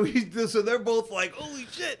 So they're both like, holy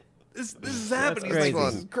shit, this is happening. Crazy. He's like,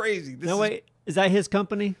 this is crazy. Wait, is that his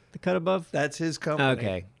company, the Cut Above? That's his company.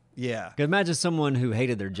 Okay. Yeah. Could imagine someone who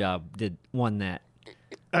hated their job won that.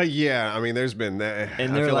 Yeah, I mean, there's been that.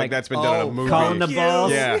 And I they're feel like like, that's been done in a movie. calling the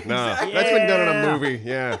boss. Yeah, no, that's been done in a movie.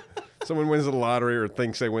 Yeah, someone wins the lottery or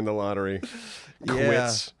thinks they win the lottery,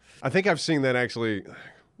 quits. I think I've seen that actually.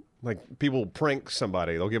 Like people prank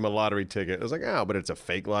somebody, they'll give them a lottery ticket. It's like, oh, but it's a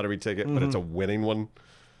fake lottery ticket, but it's a winning one,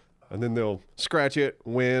 and then they'll scratch it,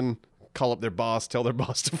 win, call up their boss, tell their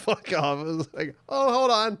boss to fuck off. It's like,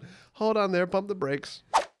 oh, hold on there, pump the brakes.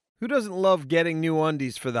 Who doesn't love getting new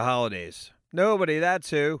undies for the holidays? Nobody, that's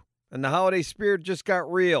who. And the holiday spirit just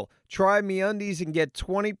got real. Try MeUndies and get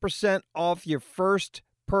 20% off your first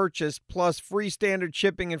purchase, plus free standard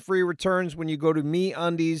shipping and free returns when you go to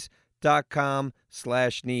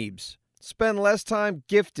MeUndies.com/Neebs. Spend less time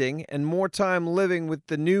gifting and more time living with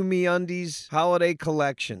the new MeUndies holiday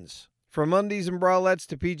collections. From undies and bralettes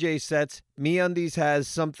to PJ sets, MeUndies has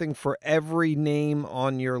something for every name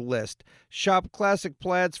on your list. Shop classic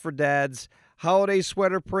plaids for dads, holiday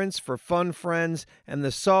sweater prints for fun friends, and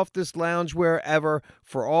the softest loungewear ever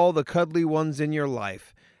for all the cuddly ones in your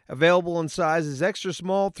life. Available in sizes extra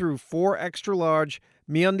small through 4 extra large,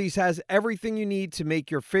 MeUndies has everything you need to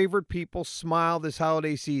make your favorite people smile this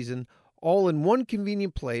holiday season, all in one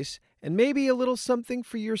convenient place, and maybe a little something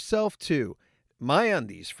for yourself too. My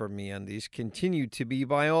undies from MeUndies continue to be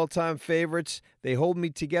my all-time favorites. They hold me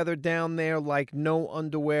together down there like no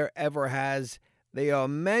underwear ever has. They are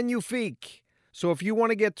magnifique. So if you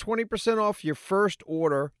want to get 20% off your first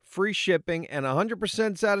order, free shipping, and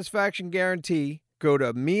 100% satisfaction guarantee, go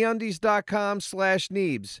to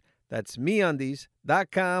MeUndies.com/Neebs. That's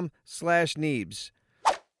MeUndies.com/Neebs.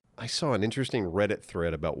 I saw an interesting Reddit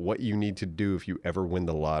thread about what you need to do if you ever win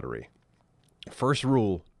the lottery. First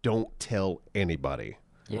rule, don't tell anybody.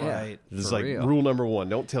 Yeah, Right. This is for like real. rule number 1.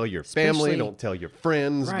 Don't tell your family, Especially- don't tell your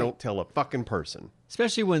friends, Right. don't tell a fucking person.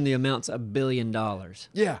 Especially when the amount's $1 billion.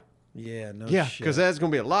 Yeah. Yeah, no Yeah, shit. because that's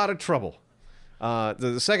going to be a lot of trouble.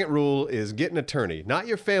 The second rule is get an attorney. Not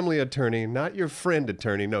your family attorney, not your friend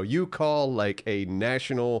attorney. No, you call like a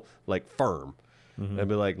national firm and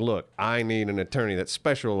be like, look, I need an attorney that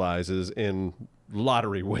specializes in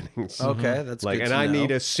lottery winnings. Okay, that's good and to I know.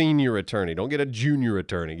 need a senior attorney. Don't get a junior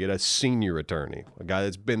attorney. Get a senior attorney. A guy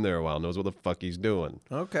that's been there a while, knows what the fuck he's doing.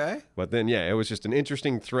 Okay. But then, yeah, it was just an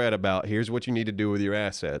interesting thread about here's what you need to do with your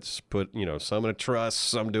assets. Put, some in a trust,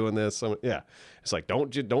 some doing this, some, yeah. It's like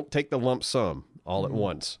don't take the lump sum all at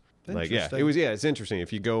once. Like, yeah, it's interesting.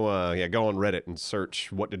 If you go on Reddit and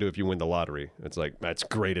search what to do if you win the lottery, it's like that's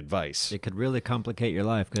great advice. It could really complicate your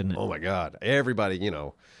life, couldn't it? Oh my God, everybody,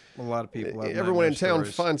 A lot of people have everyone in nightmare town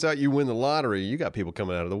stories. finds out you win the lottery. You got people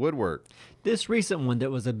coming out of the woodwork. This recent one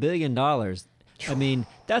that was $1 billion, I mean,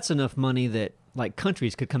 that's enough money that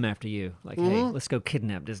countries could come after you. Like, hey, let's go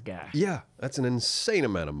kidnap this guy. Yeah, that's an insane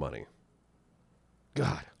amount of money.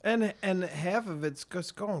 God. And half of it's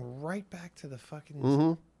just going right back to the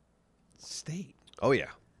fucking state. Oh yeah.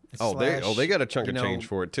 They got a chunk of change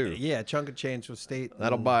for it too. Yeah, chunk of change with state.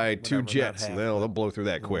 That'll buy 2 jets, and and they'll blow through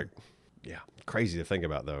that quick. Yeah, crazy to think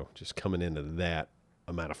about though. Just coming into that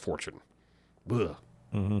amount of fortune. Ugh.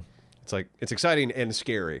 Mm-hmm. It's exciting and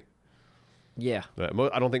scary. Yeah.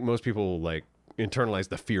 I don't think most people like internalize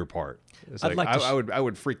the fear part. It's I'd like, like to I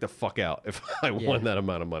would freak the fuck out if I won that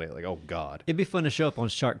amount of money. Like, oh god. It'd be fun to show up on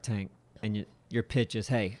Shark Tank and your pitch is,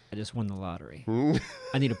 "Hey, I just won the lottery.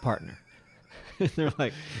 I need a partner." They're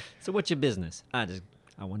like, "So what's your business?" I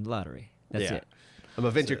won the lottery. That's it. I'm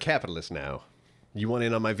a venture capitalist now. You want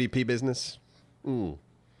in on my VP business? And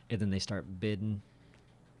then they start bidding.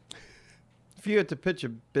 If you had to pitch a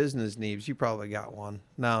business, Neebs, you probably got one.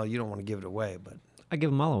 No, you don't want to give it away, but I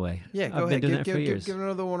give them all away. yeah, go I've ahead. been doing that for years. Give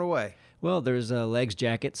another one away. Well, there's legs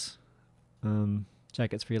jackets,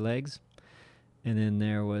 jackets for your legs, and then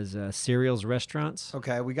there was cereals restaurants.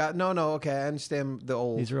 Okay, we got okay. I understand the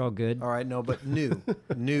old. These are all good. All right, no, but new.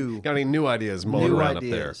 Got any new ideas mulling around up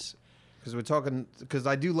there? Because we're talking. Because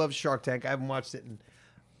I do love Shark Tank. I haven't watched it in.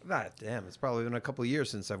 God damn, it's probably been a couple of years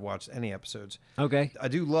since I've watched any episodes. Okay. I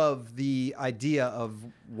do love the idea of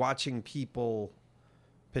watching people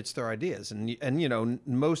pitch their ideas, and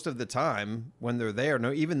most of the time when they're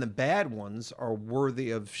there, even the bad ones are worthy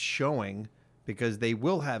of showing because they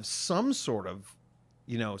will have some sort of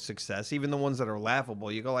success. Even the ones that are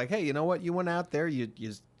laughable, you go like, hey, you know what? You went out there, you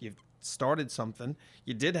started something,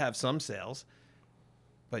 you did have some sales,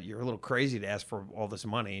 but you're a little crazy to ask for all this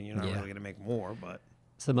money, and you're not really going to make more, but.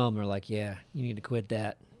 Some of them are like, yeah, you need to quit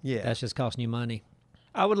that. Yeah. That's just costing you money.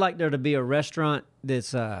 I would like there to be a restaurant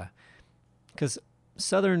that's, because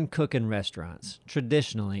Southern cooking restaurants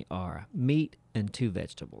traditionally are meat and 2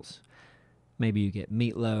 vegetables. Maybe you get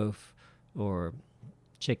meatloaf or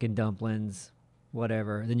chicken dumplings,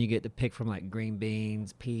 whatever. Then you get to pick from like green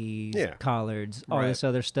beans, peas, collards, all this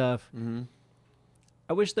other stuff. Mm-hmm.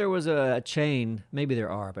 I wish there was a chain, maybe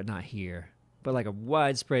there are, but not here. But like a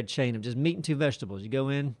widespread chain of just meat and 2 vegetables. You go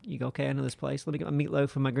in, you go, okay, I know this place. Let me get my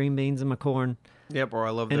meatloaf and my green beans and my corn. Yep, or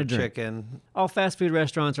I love their chicken. All fast food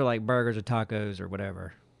restaurants are like burgers or tacos or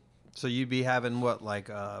whatever. So you'd be having what, like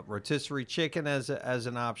rotisserie chicken as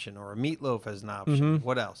an option, or a meatloaf as an option. Mm-hmm.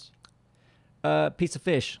 What else? Piece of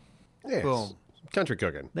fish. Yeah, boom. Country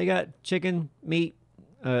cooking. They got chicken, meat,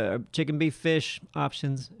 chicken, beef, fish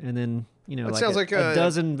options, and then it sounds like a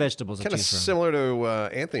dozen vegetables. Kind of similar to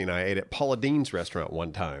Anthony and I ate at Paula Deen's restaurant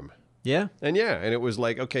one time. Yeah? And it was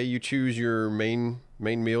like, okay, you choose your main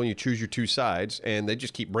meal and you choose your 2 sides, and they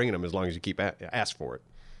just keep bringing them as long as you keep ask for it.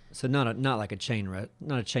 So not like a chain,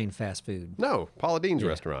 not a chain fast food. No, Paula Deen's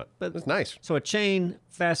restaurant. But it's nice. So a chain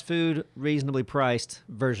fast food, reasonably priced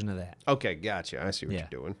version of that. Okay, gotcha. I see what you're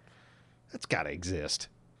doing. That's got to exist.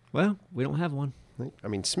 Well, we don't have one. I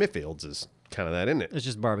mean, Smithfield's is kind of that, isn't it? It's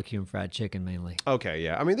just barbecue and fried chicken mainly. Okay,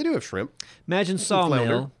 yeah. I mean, they do have shrimp. Imagine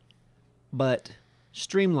Sawmill, but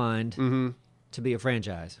streamlined to be a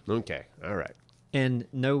franchise. Okay, all right. And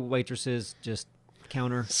no waitresses, just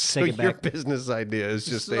counter, so take it back. Your business idea is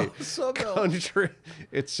just country.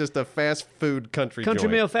 It's just a fast food country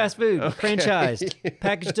meal fast food, franchised,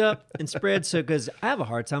 packaged up and spread. So, because I have a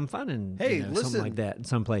hard time finding something like that in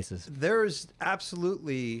some places. There's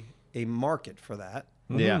absolutely a market for that.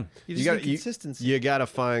 Yeah, you just need consistency. You got to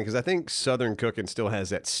find, because I think Southern cooking still has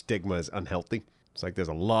that stigma as unhealthy. It's like there's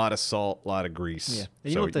a lot of salt, a lot of grease. Yeah,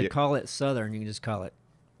 you don't have to call it Southern. You can just call it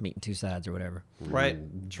meat and 2 sides or whatever. Right.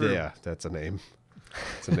 True. Yeah, that's a name.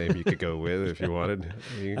 It's a name you could go with if you wanted.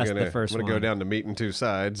 That's the first one. I'm going to go down to meat and 2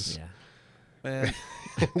 sides. Yeah. Man.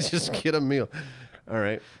 Just get a meal. All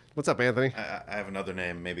right. What's up, Anthony? I have another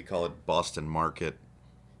name. Maybe call it Boston Market.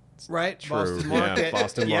 Right, True. Boston Market. Yeah,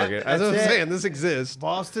 Boston Market. As I was saying, this exists.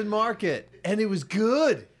 Boston Market, and it was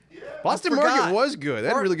good. Boston Market was good. They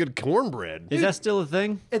had really good cornbread. Is that still a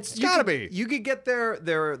thing? It's gotta be. You could get there.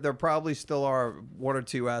 There probably still are 1 or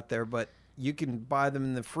 2 out there, but you can buy them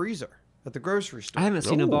in the freezer at the grocery store. I haven't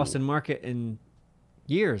seen a Boston Market in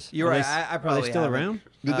years. You're right. I probably are they still around?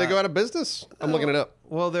 Did they go out of business? I'm looking it up.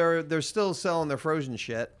 Well, they're still selling their frozen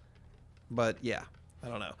shit, but yeah, I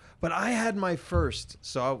don't know. But I had my first.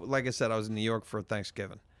 So, like I said, I was in New York for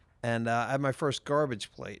Thanksgiving, and I had my first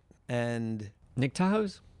garbage plate. And Nick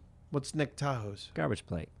Tahoe's? What's Nick Tahoe's? Garbage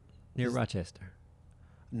plate near Rochester.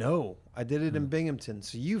 No, I did it in Binghamton.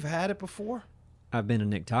 So you've had it before? I've been to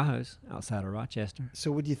Nick Tahoe's outside of Rochester.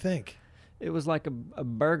 So what do you think? It was like a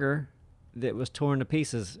burger that was torn to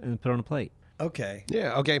pieces and put on a plate. Okay.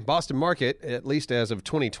 Yeah, okay. Boston Market, at least as of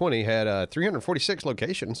 2020, had 346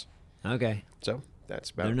 locations. Okay. So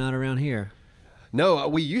that's about... They're not around here. No,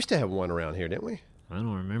 we used to have one around here, didn't we? I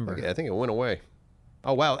don't remember. Okay, I think it went away.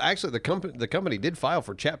 Oh, wow. Actually, the company did file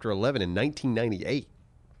for Chapter 11 in 1998.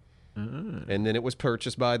 And then it was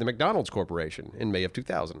purchased by the McDonald's Corporation in May of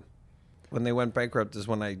 2000. When they went bankrupt is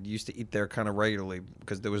when I used to eat there kind of regularly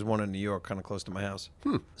because there was one in New York kind of close to my house.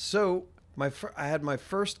 So I had my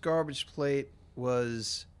first garbage plate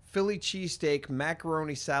was Philly cheesesteak,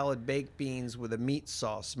 macaroni salad, baked beans with a meat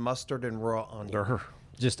sauce, mustard, and raw onion.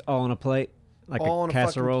 Just all on a plate? Like All a on a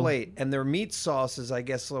casserole? fucking plate. And their meat sauce is, I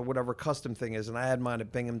guess, whatever custom thing is. And I had mine at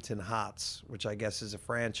Binghamton Hots, which I guess is a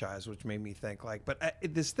franchise, which made me think like, but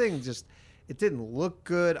this thing just, it didn't look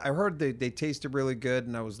good. I heard they tasted really good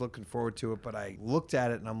and I was looking forward to it, but I looked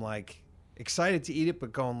at it and I'm like excited to eat it,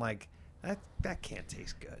 but going like, that can't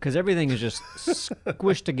taste good. Because everything is just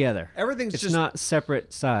squished together. Everything's it's just not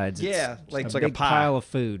separate sides. Yeah, it's like a like a big pie. pile of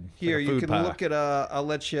food. Here, like a you food can pie. look at, I'll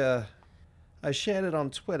let you, I shared it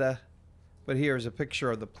on Twitter, but here's a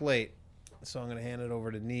picture of the plate. So I'm going to hand it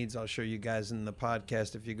over to Needs. I'll show you guys in the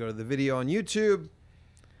podcast. If you go to the video on YouTube,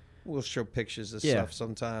 we'll show pictures of stuff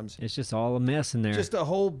sometimes. It's just all a mess in there. Just a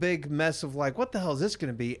whole big mess of like, what the hell is this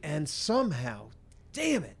going to be? And somehow,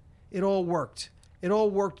 damn it, it all worked. It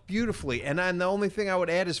all worked beautifully. And the only thing I would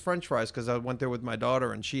add is French fries because I went there with my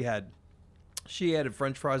daughter and she added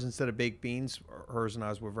French fries instead of baked beans. Hers and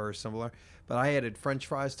ours were very similar. But I added French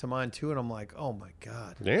fries to mine too. And I'm like, oh my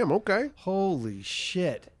God. Damn, okay. Holy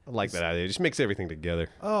shit. I like that idea. Just mix everything together.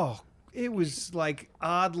 Oh, it was like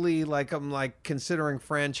oddly like I'm like considering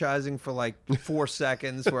franchising for like 4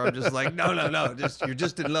 seconds where I'm just like, no, you're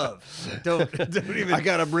just in love. Don't even. I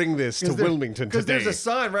got to bring this to Wilmington Because today. there's a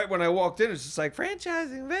sign right when I walked in. It's just like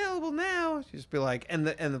franchising available now. You just be like, and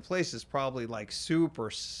the place is probably like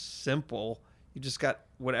super simple. You just got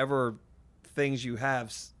whatever things you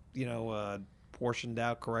have, portioned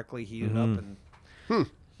out correctly, heated up, and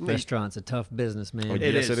Restaurant's a tough business, man. Oh,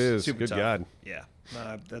 yes, it is. super Good tough. God. Yeah,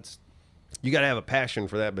 that's. You got to have a passion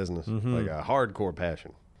for that business, like a hardcore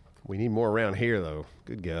passion. We need more around here, though.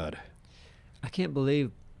 Good God. I can't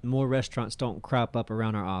believe more restaurants don't crop up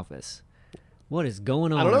around our office. What is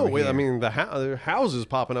going on? I don't know. over here? I mean, the houses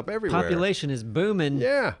popping up everywhere. Population is booming.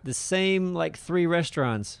 Yeah. The same like 3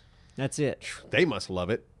 restaurants. That's it. They must love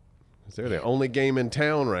it. 'Cause they're the only game in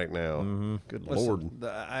town right now. Good Lord. Listen,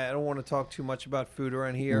 I don't want to talk too much about food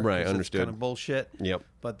around here. Right, 'cause it's understood. kind of bullshit. Yep.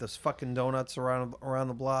 But those fucking donuts around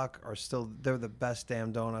the block are they're the best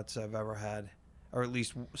damn donuts I've ever had. Or at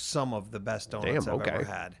least some of the best donuts Damn, I've ever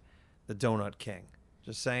okay. had. The Donut King.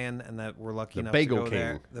 Just saying, and that we're lucky The enough Bagel to go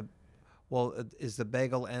there. King. Is the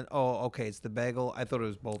bagel and okay, it's the bagel. I thought it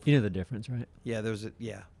was both. You know the difference, right? Yeah,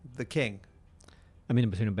 the King. I mean,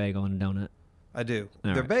 between a bagel and a donut. I do.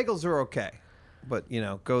 All Their right. bagels are okay, but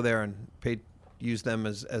go there and use them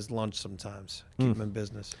as lunch sometimes. Keep them in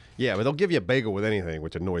business. Yeah, but they'll give you a bagel with anything,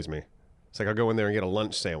 which annoys me. It's like I'll go in there and get a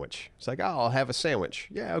lunch sandwich. It's like, oh, I'll have a sandwich.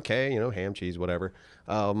 Yeah, okay, ham, cheese, whatever.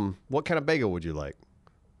 What kind of bagel would you like?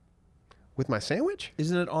 With my sandwich?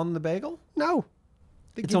 Isn't it on the bagel? No.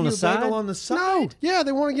 They It's give on you the a bagel side? on the No. side. Yeah,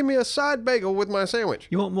 they want to give me a side bagel with my sandwich.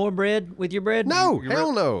 You want more bread with your bread? No, You're hell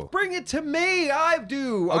right. no. Bring it to me. I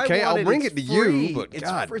do. I Okay, want I'll bring It's it to you, free. but it's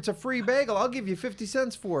God. It's a free bagel. I'll give you 50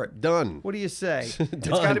 cents for it. Done. What do you say? It's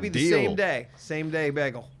Done got to be the deal. same day. Same day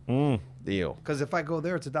bagel. Deal. Because if I go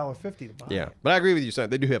there, it's $1.50 to buy Yeah, it. but I agree with you, son.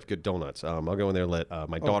 They do have good donuts. I'll go in there and let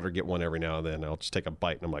my daughter get one every now and then. I'll just take a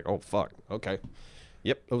bite, and I'm like, oh, fuck. Okay.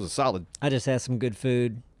 Yep, those are solid. I just had some good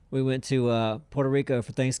food. We went to Puerto Rico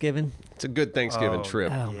for Thanksgiving. It's a good Thanksgiving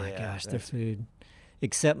trip. Oh my Yeah, gosh, their food.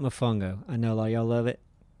 Except mofongo. I know a lot of y'all love it.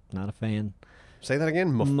 Not a fan. Say that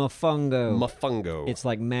again? Mofongo. Mofongo. It's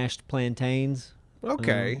like mashed plantains.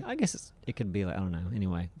 Okay. I guess it could be like, I don't know.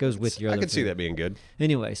 Anyway, goes with your I other could see food. that being good.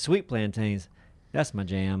 Anyway, sweet plantains. That's my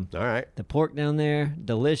jam. All right. The pork down there,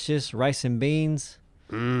 delicious. Rice and beans.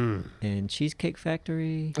 And Cheesecake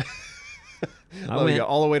Factory. I Well, you went, got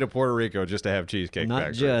all the way to Puerto Rico just to have Cheesecake not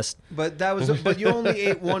Factory. just. But you only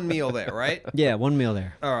ate one meal there, right? Yeah, one meal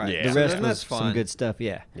there. All right. Yeah. The So rest then was that's fine. some good stuff,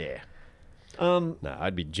 yeah. Yeah. Nah,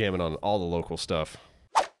 I'd be jamming on all the local stuff.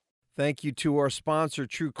 Thank you to our sponsor,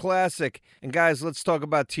 True Classic. And guys, let's talk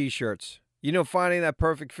about t-shirts. Finding that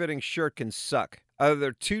perfect fitting shirt can suck. Either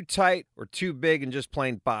they're too tight or too big and just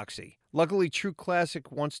plain boxy. Luckily, True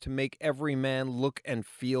Classic wants to make every man look and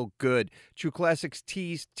feel good. True Classic's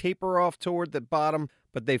tees taper off toward the bottom,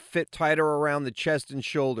 but they fit tighter around the chest and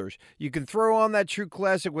shoulders. You can throw on that True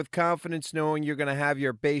Classic with confidence knowing you're going to have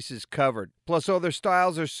your bases covered. Plus, all their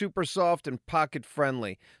styles are super soft and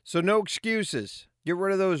pocket-friendly. So no excuses. Get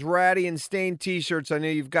rid of those ratty and stained t-shirts I know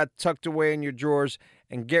you've got tucked away in your drawers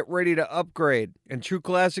and get ready to upgrade. And True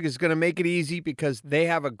Classic is going to make it easy because they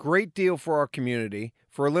have a great deal for our community.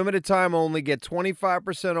 For a limited time only, get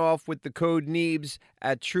 25% off with the code NEEBS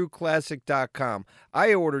at trueclassic.com.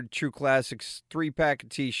 I ordered True Classic's 3-pack of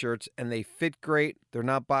t-shirts, and they fit great. They're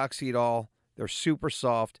not boxy at all. They're super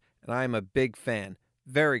soft, and I am a big fan.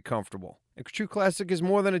 Very comfortable. And True Classic is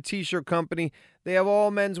more than a t-shirt company. They have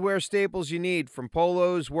all menswear staples you need, from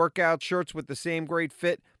polos, workout shirts with the same great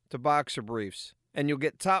fit, to boxer briefs. And you'll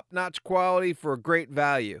get top-notch quality for a great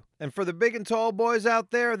value. And for the big and tall boys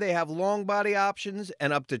out there, they have long body options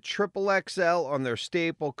and up to XXL on their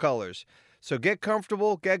staple colors. So get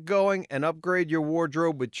comfortable, get going, and upgrade your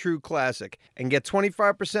wardrobe with True Classic. And get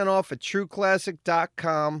 25% off at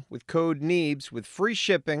trueclassic.com with code NEEBS with free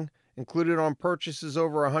shipping included on purchases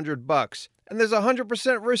over $100. And there's a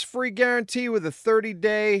 100% risk-free guarantee with a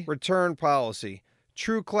 30-day return policy.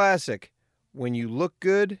 True Classic. When you look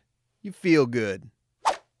good, you feel good.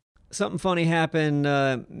 Something funny happened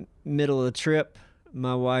middle of the trip.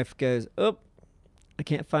 My wife goes, "Oh, I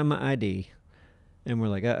can't find my ID." And we're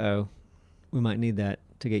like, "Uh-oh, we might need that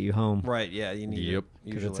to get you home." Right, yeah, you need it.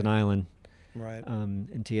 Because it's an island Right.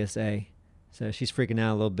 in TSA. So she's freaking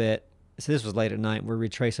out a little bit. So this was late at night. We're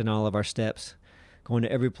retracing all of our steps, going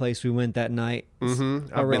to every place we went that night.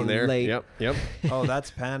 Mm-hmm. I've already been there. late. Yep. Oh,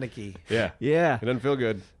 that's panicky. Yeah. Yeah. It doesn't feel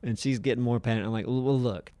good. And she's getting more panicked. I'm like, well,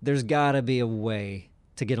 look, there's got to be a way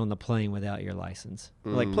to get on the plane without your license.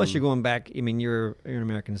 Like, plus you're going back. I mean, you're an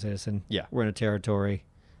American citizen. Yeah. We're in a territory.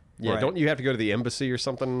 Yeah. Right. Don't you have to go to the embassy or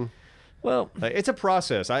something? Well, Like, it's a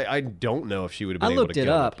process. I don't know if she would have I been able looked to it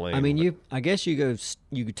get on the up. plane. I mean, but- I guess you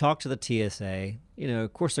talk to the TSA. You know,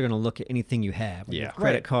 of course they're going to look at anything you have. Like Yeah. your credit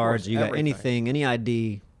Right, of cards. course, You got everything. anything, any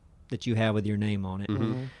ID that you have with your name on it.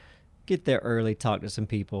 Mm-hmm. Get there early. Talk to some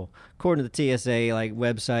people. According to the TSA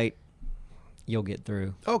website, you'll get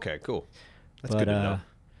through. Okay, cool. That's But good to know.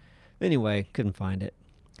 anyway, couldn't find it.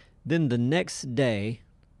 Then the next day,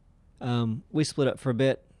 we split up for a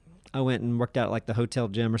bit. I went and worked out like the hotel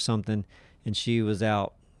gym or something, and she was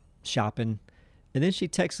out shopping. And then she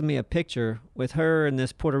texted me a picture with her and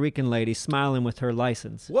this Puerto Rican lady smiling with her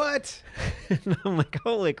license. What? And I'm like,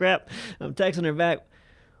 holy crap. I'm texting her back,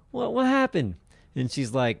 what happened? And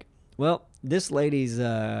she's like, well, this lady's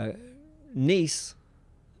niece,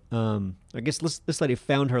 I guess this lady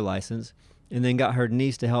found her license and then got her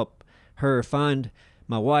niece to help her find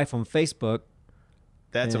my wife on Facebook.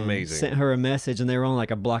 That's and amazing. Sent her a message, and they were on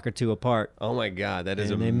like a block or two apart. Oh my God, that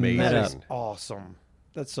is And they amazing. met That up. is awesome.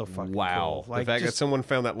 That's so fucking Wow. cool. The fact that just- someone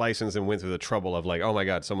found that license and went through the trouble of like, oh my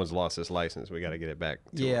God, someone's lost this license. We got to get it back.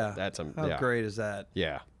 To Yeah. them. That's How yeah. great is that?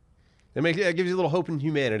 Yeah. It gives you a little hope in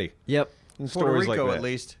humanity. Yep. In Puerto Stories like Rico, that. at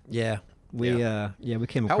least. Yeah. We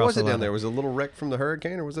came How across was a it lot down of- there? Was it a little wreck from the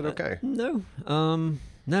hurricane, or was it okay? No.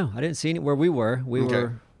 No, I didn't see any where we were.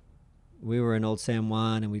 Okay. We were in Old San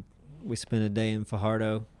Juan, and we spent a day in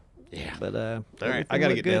Fajardo. Yeah. But All right, I got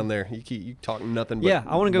to get down there. You talk nothing but Yeah,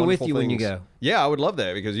 I wanna go with wonderful you when you things. go. Yeah, I would love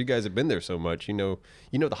that because you guys have been there so much. You know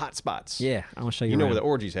the hot spots. Yeah, I want to show you. You know where around. the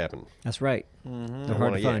orgies happen. That's right. Mm-hmm. They're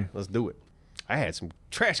hard to find. Let's do it. I had some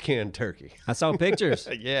trash can turkey. I saw pictures.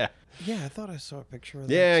 Yeah. Yeah, I thought I saw a picture of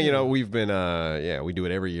that. Yeah, too. you know, we've been, we do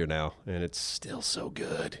it every year now, and it's still so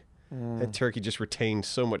good. That turkey just retains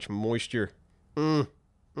so much moisture. I'm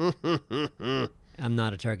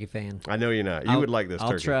not a turkey fan. I know you're not. You I'll- would like this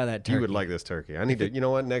I'll turkey. try that You would turkey. like this turkey. I need to, you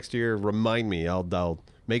know what, next year, remind me. I'll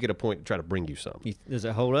make it a point to try to bring you some. Does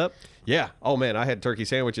it hold up? Yeah. Oh, man, I had turkey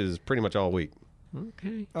sandwiches pretty much all week.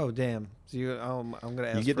 Okay. Oh, damn. So I'm going to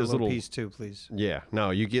ask get for a those little little- piece too, please. Yeah.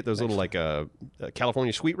 No, you get those little, like,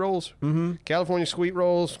 California sweet rolls. Mm-hmm. California sweet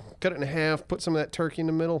rolls, cut it in half, put some of that turkey in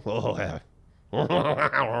the middle. Oh, yeah.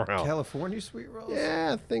 California sweet rolls?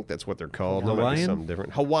 Yeah, I think that's what they're called. There might be Hawaiian? something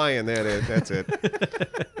different. Hawaiian, that's it.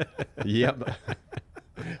 Yep.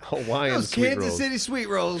 Hawaiian Those sweet Kansas rolls. City sweet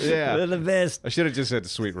rolls. They're Yeah. the best. I should have just said the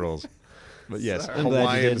sweet rolls. But yes, I'm glad you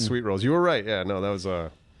Hawaiian didn't. sweet rolls. You were right. Yeah, no, that was I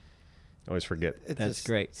always forget. It That's just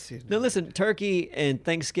great. seems- Now listen, turkey and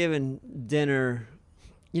Thanksgiving dinner,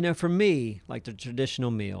 you know, for me, like the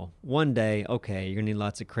traditional meal, one day, okay, you're gonna need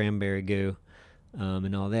lots of cranberry goo,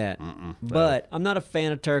 and all that. But I'm not a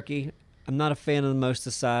fan of turkey. I'm not a fan of most of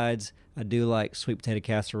the sides. I do like sweet potato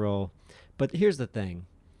casserole. But here's the thing.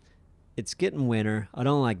 It's getting winter. I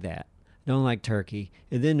don't like that. I don't like turkey.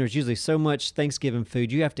 And then there's usually so much Thanksgiving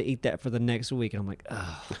food. You have to eat that for the next week. And I'm like,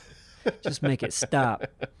 oh, just make it stop.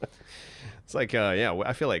 It's like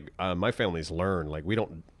I feel like my family's learned like we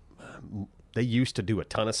don't. They used to do a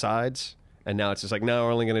ton of sides, and now it's just like no,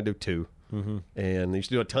 we're only gonna do 2. Mm-hmm. And they used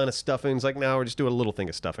to do a ton of stuffings. Like now we're just doing a little thing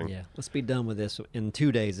of stuffing. Yeah, let's be done with this. In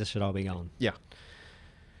 2 days, this should all be gone. Yeah.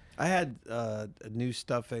 I had a new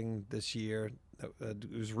stuffing this year.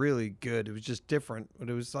 It was really good. It was just different, but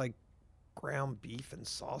it was like ground beef and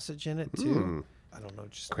sausage in it too. I don't know,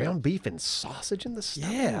 just Ground beef and sausage in the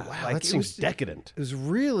stuffing? Yeah, Wow, like that it seems was- decadent.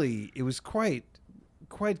 it was quite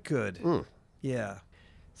good. Mm. Yeah,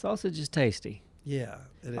 Sausage is tasty. yeah,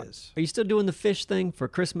 it is. Are you still doing the fish thing for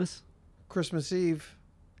Christmas? Christmas Eve,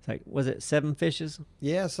 It's like, was it 7 fishes?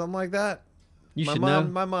 yeah, something like that. You my should mom,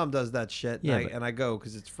 know. my mom does that shit, Yeah, and, but- and I go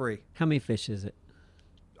because it's free. How many fish is it?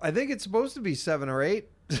 I think it's supposed to be 7 or 8.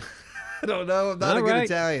 I don't know. I'm not a All good right.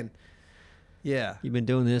 Italian. Yeah. You've been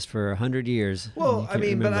doing this for 100 years. and Well, you I can't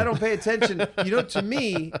mean, but I remember. don't pay attention. You know, to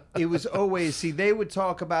me, it was always, see, they would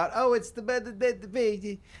talk about, oh, it's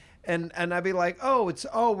the and I'd be like,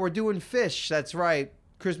 we're doing fish. That's right.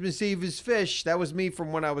 Christmas Eve is fish. That was me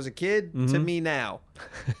from when I was a kid to me now.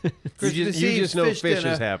 You just know fish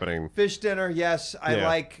is happening. Fish dinner, yes. Yeah.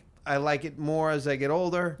 I like it more as I get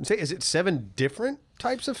older. Say, is it 7 different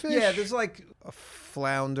types of fish? Yeah, there's like a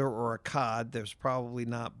flounder or a cod. There's probably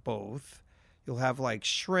not both. You'll have like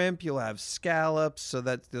shrimp. You'll have scallops. So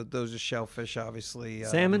those are shellfish, obviously.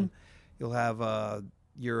 Salmon? You'll have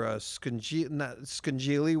your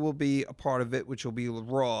scungili will be a part of it, which will be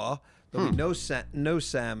raw. There'll be no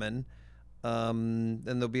salmon. Then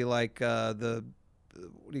there'll be like the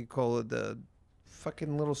what do you call it? The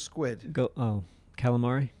fucking little squid.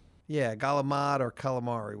 Calamari? Yeah, galamad or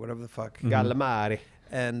calamari, whatever the fuck. Calamari.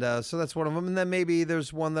 And so that's one of them. And then maybe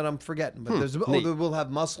there's one that I'm forgetting. But we'll have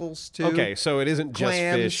mussels too. Okay, so it isn't just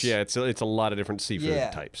Clams. fish. Yeah, it's a lot of different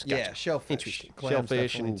seafood types. Gotcha. Yeah, shellfish. Interesting. Clams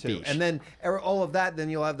Shellfish definitely and too. fish. And then all of that, then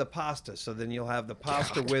you'll have the pasta. So then you'll have the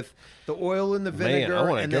pasta with the oil and the vinegar. Man, I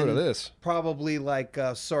wanna and go then to this. Probably like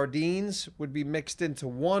sardines would be mixed into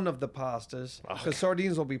one of the pastas. Because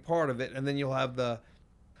sardines will be part of it. And then you'll have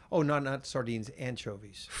not sardines,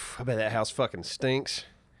 anchovies. I bet that house fucking stinks.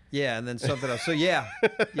 Yeah, and then something else. So yeah.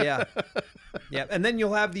 And then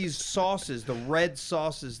you'll have these sauces, the red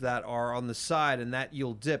sauces that are on the side, and that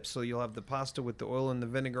you'll dip. So you'll have the pasta with the oil and the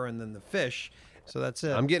vinegar, and then the fish. So that's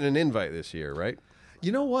it. I'm getting an invite this year, right?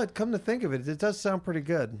 You know what? Come to think of it, it does sound pretty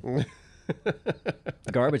good.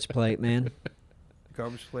 Garbage plate, man.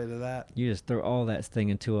 Garbage plate of that. You just throw all that thing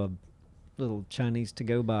into a little Chinese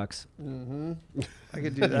to-go box I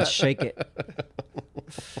could do and that. shake it.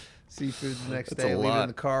 Seafood the next That's day, a leave it lot. in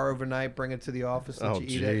the car overnight, bring it to the office, let Oh, you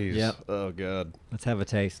eat it. jeez. Yep. Oh, God. Let's have a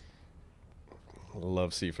taste. I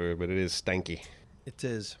love seafood, but it is stanky. It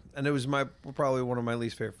is. And it was probably one of my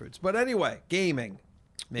least favorite foods. But anyway, gaming.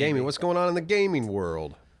 Maybe. Gaming. What's going on in the gaming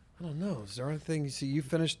world? I don't know. Is there anything? See, you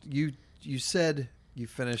finished. You said you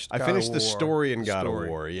finished. I God finished of the War. story in The God story. of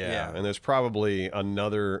War, yeah. And there's probably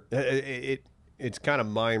another. It's kind of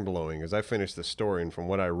mind blowing because I finished the story, and from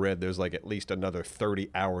what I read, there's like at least another 30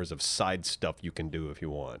 hours of side stuff you can do if you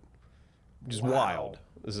want. Just wild.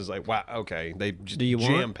 This is like wow. Okay, they just Do you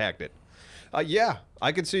want? jam packed it. Yeah,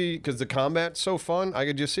 I could see because the combat's so fun. I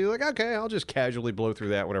could just see like okay, I'll just casually blow through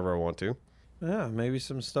that whenever I want to. Yeah, maybe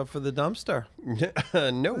some stuff for the dumpster.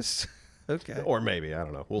 No. Okay. Or maybe I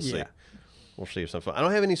don't know. We'll see. Yeah. We'll see if some fun. I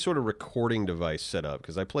don't have any sort of recording device set up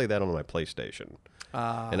because I play that on my PlayStation,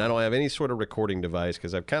 and I don't have any sort of recording device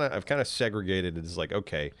because I've kind of segregated it as like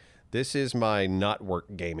okay, this is my not work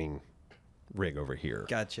gaming rig over here.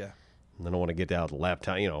 Gotcha. And I don't want to get out the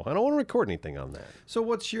laptop. I don't want to record anything on that. So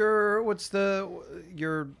what's your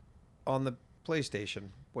on the PlayStation?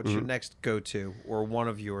 What's your next go-to, or one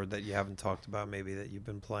of your that you haven't talked about, maybe that you've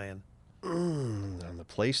been playing? On the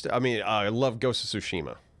PlayStation, I mean, I love Ghost of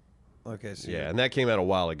Tsushima. Okay, so Yeah, and that came out a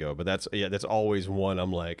while ago, but that's always one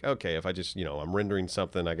I'm like, okay, if I just, I'm rendering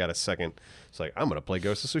something, I got a second, it's like, I'm going to play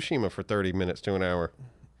Ghost of Tsushima for 30 minutes to an hour.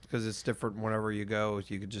 because it's different whenever you go.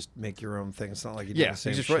 You could just make your own thing. It's not like you do Yeah, the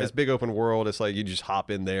same you just shit. this big open world. It's like you just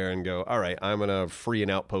hop in there and go, all right, I'm going to free an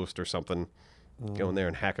outpost or something. Go in there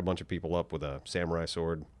and hack a bunch of people up with a samurai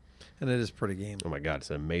sword. And it is a pretty game. Oh my God, it's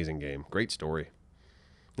an amazing game. Great story.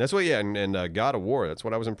 That's what, yeah, and God of War, that's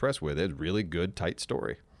what I was impressed with. It's really good, tight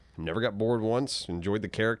story. Never got bored once. Enjoyed the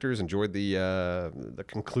characters. Enjoyed the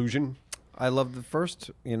conclusion. I love the first,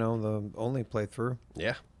 the only playthrough.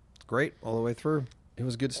 Yeah, It's great all the way through. it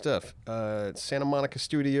was good stuff. Santa Monica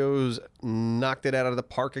Studios knocked it out of the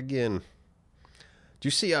park again. Do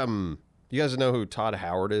you see? You guys know who Todd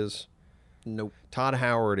Howard is? Nope. Todd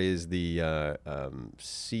Howard is the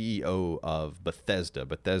CEO of Bethesda.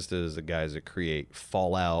 Bethesda is the guys that create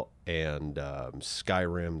Fallout and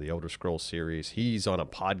Skyrim, the Elder Scrolls series. He's on a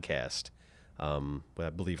podcast with, I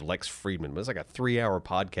believe, Lex Friedman. But it's like a 3-hour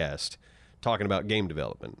podcast talking about game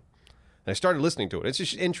development. And I started listening to it. It's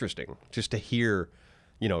just interesting just to hear,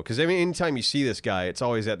 because anytime you see this guy, it's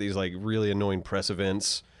always at these like really annoying press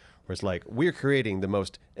events where it's like, we're creating the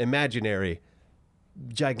most imaginary,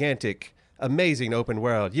 gigantic, amazing open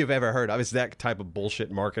world you've ever heard of. It's that type of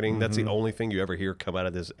bullshit marketing. That's the only thing you ever hear come out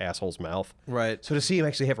of this asshole's mouth. Right. So to see him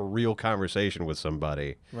actually have a real conversation with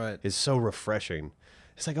somebody is so refreshing.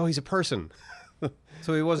 It's like, oh, he's a person.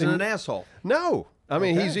 So he wasn't an asshole. No. I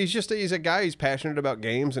mean, Okay. he's a guy who's passionate about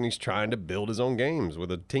games, and he's trying to build his own games with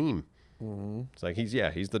a team. It's like he's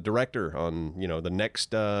the director on, the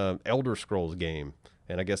next Elder Scrolls game.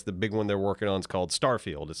 And I guess the big one they're working on is called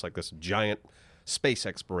Starfield. It's like this giant space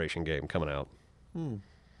exploration game coming out.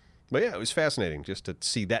 But yeah, it was fascinating just to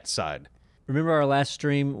see that side. Remember our last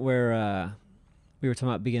stream where we were talking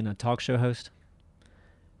about being a talk show host?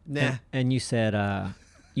 Nah. And you said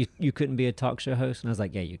you couldn't be a talk show host, and I was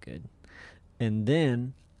like, yeah, you could. And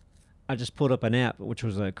then I just pulled up an app which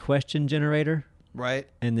was a question generator, Right.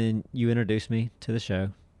 and then you introduced me to the show,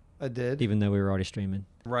 I did. even though we were already streaming.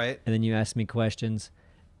 Right. And then you asked me questions.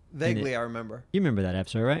 Vaguely, I remember. You remember that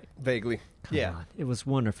episode, right? Vaguely. Come Yeah. on. It was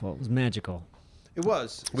wonderful. It was magical. It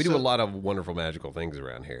was. We do a lot of wonderful, magical things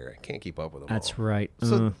around here. I can't keep up with them That's all. right.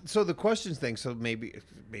 So the questions thing. So maybe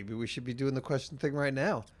we should be doing the question thing right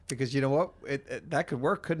now, because you know what? That could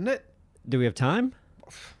work, couldn't it? Do we have time?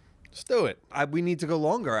 Let's do it. We need to go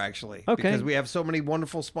longer, actually. Okay. Because we have so many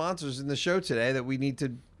wonderful sponsors in the show today that we need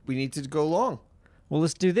to go long. Well,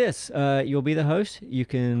 let's do this. You'll be the host. You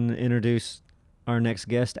can introduce our next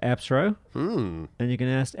guest, Appsro, and you can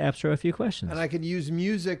ask Appsro a few questions. And I can use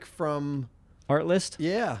music from. Art list?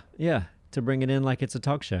 Yeah. Yeah, to bring it in like it's a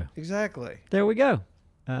talk show. Exactly. There we go.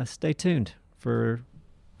 Stay tuned for...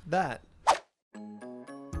 That.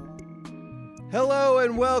 Hello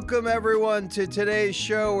and welcome everyone to today's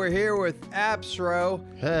show. We're here with Appsro.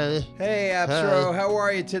 Hey. Hey Appsro, how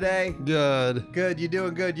are you today? Good. Good, you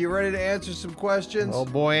doing good. You ready to answer some questions? Oh,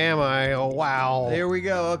 boy, am I. Oh, wow. Here we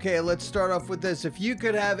go. Okay, let's start off with this. If you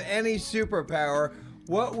could have any superpower,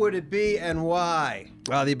 what would it be and why?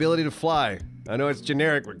 The ability to fly. I know it's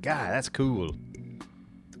generic, but God, that's cool.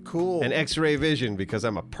 Cool. And X-ray vision because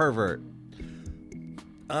I'm a pervert.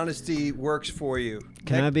 Honesty works for you.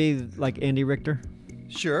 Can I be like Andy Richter?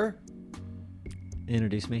 Sure.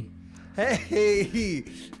 Introduce me. Hey,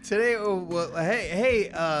 today,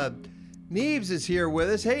 Neebs is here with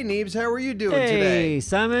us. Hey, Neebs, how are you doing Hey, today?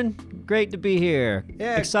 Simon. Great to be here.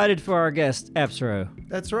 Yeah. Excited for our guest, Appsro.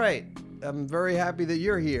 That's right. I'm very happy that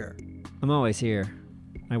you're here, I'm always here.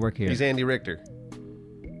 I work here. He's Andy Richter.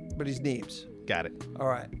 but he's Neebs. Got it. All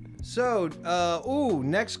right. So,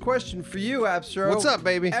 next question for you, Appsro. What's up,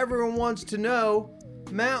 baby? Everyone wants to know,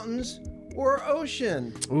 mountains or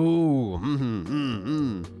ocean? Ooh.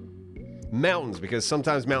 Mountains, because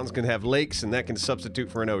sometimes mountains can have lakes, and that can substitute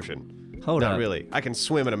for an ocean. Hold Not up. really. I can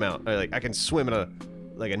swim in a mountain. I can swim in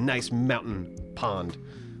a nice mountain pond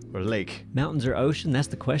or lake. Mountains or ocean? That's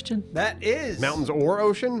the question? That is. Mountains or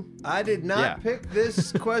ocean? I did not Yeah. pick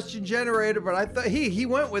this question generator, but I thought he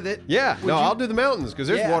went with it. Yeah. Would you- I'll do the mountains because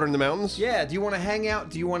there's Yeah. water in the mountains. Yeah. Do you want to hang out?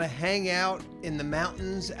 Do you want to hang out in the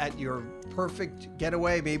mountains at your perfect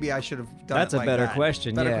getaway? Maybe I should have done That's it a like better that.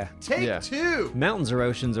 question, yeah. Take Yeah. two. Mountains or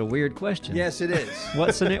ocean's a weird question. Yes, it is.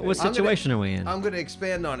 What situation are we in? I'm going to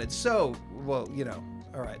expand on it. So, well,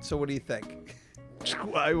 all right. So what do you think?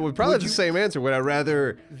 I would probably have the same answer. Would I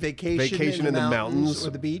rather Vacation in the mountains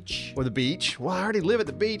or the beach? or the beach? Well, I already live at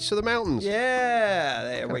the beach, so the mountains. Yeah,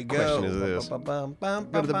 there we go. question is this? Go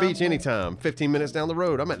to the beach anytime. 15 minutes down the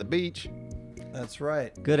road, I'm at the beach. That's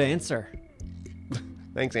right. Good answer.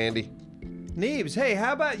 Thanks, Andy. Neebs, hey,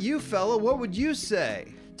 how about you, fella? What would you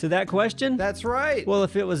say? To that question? That's right. Well,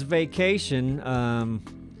 if it was vacation,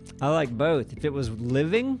 I like both. If it was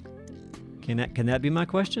living, can that be my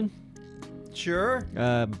question? Sure.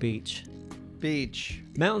 Beach. Beach.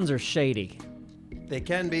 Mountains are shady. They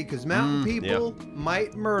can be, because mountain people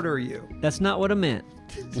might murder you. That's not what I meant.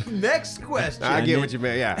 Next question. I get what you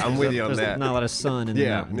mean. Yeah, I'm with you on There's that. not a lot of sun in the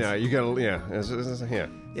Yeah, mountains. yeah, you gotta, yeah. Yeah.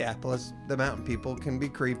 Yeah, plus the mountain people can be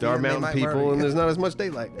creepy. There are and they mountain might murder people, and you. there's not as much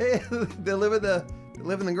daylight. They live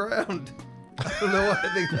in the ground. I don't know why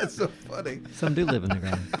I think that's so funny. Some do live in the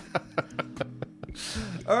ground.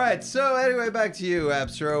 All right, so anyway, back to you,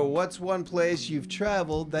 Appsro. What's one place you've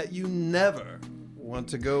traveled that you never want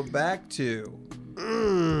to go back to?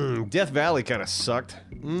 Death Valley kind of sucked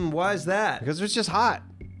Why is that? because it was just hot.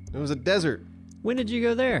 It was a desert. When did you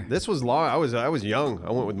go there? This was long. I was young.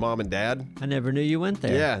 I went with mom and dad. I never knew you went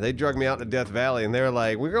there. Yeah, they drug me out to Death Valley, and they were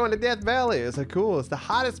like, "We're going to Death Valley." It's like, cool. It's the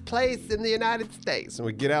hottest place in the United States. And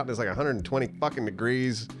we get out, and it's like 120 fucking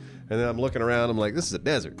degrees. And then I'm looking around. I'm like, this is a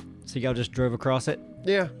desert. So y'all just drove across it?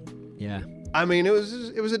 Yeah. Yeah. I mean, it was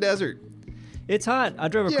a desert. It's hot. I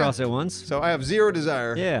drove Yeah. across it once. So I have zero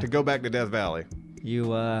desire Yeah. to go back to Death Valley.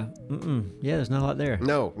 You, yeah, there's not a lot there.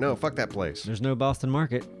 No, fuck that place. There's no Boston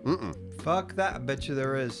Market. Fuck that. I bet you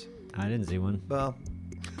there is. I didn't see one. Well,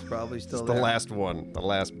 probably still It's there. the last one. The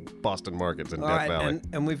last Boston Market's in All Death right, Valley.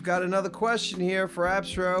 and we've got another question here for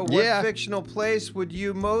Abstro. What Yeah. fictional place would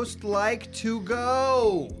you most like to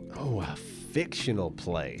go? Oh, a fictional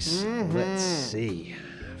place. Let's see.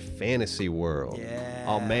 Fantasy world. Yeah.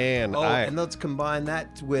 Oh, man. And let's combine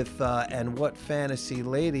that with, and what fantasy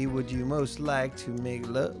lady would you most like to make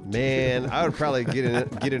love to? Man, I would probably get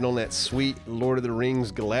it on that sweet Lord of the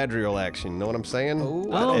Rings Galadriel action. Know what I'm saying? Oh,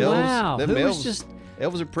 Oh, Elves, wow. them Who was elves, just...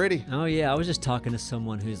 elves are pretty. Oh, yeah, I was just talking to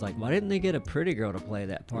someone who's like, why didn't they get a pretty girl to play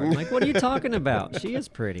that part? I'm like, what are you talking about? She is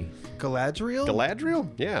pretty. Galadriel? Galadriel?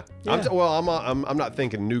 Yeah. Yeah. I'm not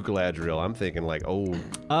thinking new Galadriel. I'm thinking like old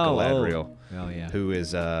Galadriel. Oh, yeah. Who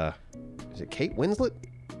is it Kate Winslet?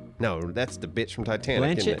 No, that's the bitch from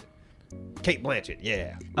Titanic, isn't Blanchett? it? Kate Blanchett,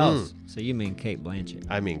 yeah. Oh, so you mean Kate Blanchett.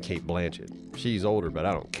 I mean Kate Blanchett. She's older, but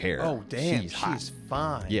I don't care. Oh, damn. She's hot.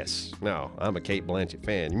 fine. Yes. No, I'm a Kate Blanchett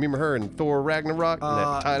fan. You remember her in Thor Ragnarok in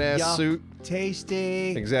that tight-ass yeah. suit? Tasty.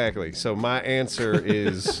 Exactly. So my answer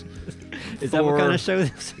is Is that what kind of show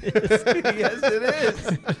this is? Yes, it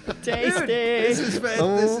is. Tasty. This is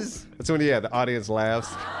this is. That's when the audience laughs.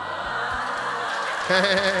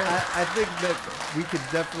 I think that we could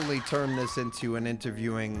definitely turn this into an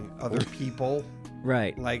interviewing other people,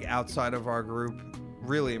 Right. like outside of our group.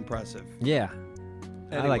 Really impressive. Yeah.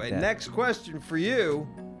 Anyway, I like that. next question for you,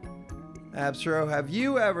 Abstro. Have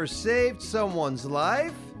you ever saved someone's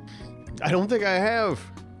life? I don't think I have.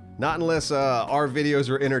 Not unless our videos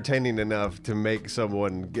are entertaining enough to make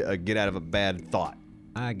someone get out of a bad thought.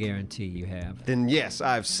 I guarantee you have. Then yes,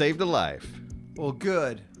 I've saved a life. Well,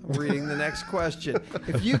 good. I'm reading the next question.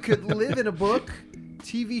 If you could live in a book,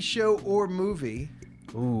 TV show, or movie,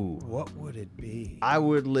 Ooh. what would it be? I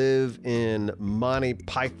would live in Monty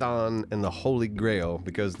Python and the Holy Grail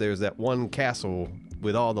because there's that one castle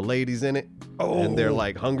with all the ladies in it. And they're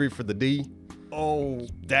like hungry for the D. Oh,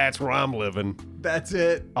 That's where I'm living that's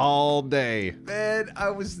it. all day. Man, I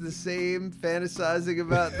was the same fantasizing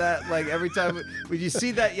about that. Like every time when you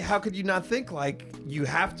see that, how could you not think like you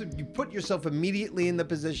put yourself immediately in the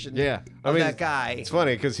position Yeah. of that guy. It's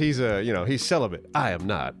funny because he's he's celibate. I am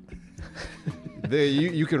not.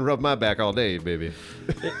 You can rub my back all day, baby.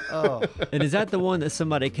 Oh, And is that the one that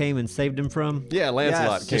somebody came and saved him from? Yeah,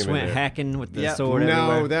 Lancelot Yes. came Just in went there. hacking with the Yeah. sword No,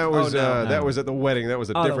 everywhere? that was no. that was at the wedding. That was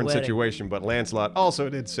a Oh, the different wedding. situation. But Lancelot also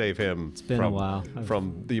did save him. It's been a while.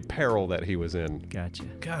 from the peril that he was in. Gotcha.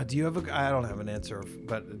 God, do you have I don't have an answer,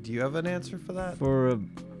 but do you have an answer for that? For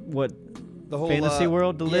what The whole fantasy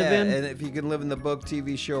world to live in? and if you can live in the book,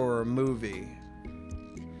 TV show, or a movie.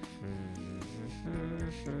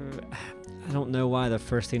 I don't know why the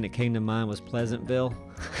first thing that came to mind was Pleasantville.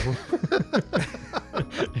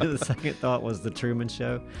 The second thought was the Truman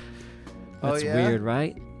Show. Oh, That's yeah? weird,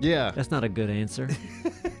 right? Yeah. That's not a good answer.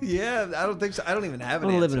 Yeah, I don't think so. I don't even have I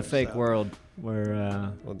an want to answer. live in a fake so. world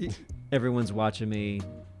where Well, everyone's watching me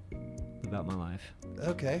about my life.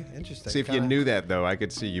 Okay, interesting. see, if you Kinda- knew that though, I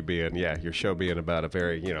could see you being your show being about a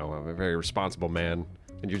very responsible man,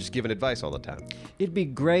 and you're just giving advice all the time. It'd be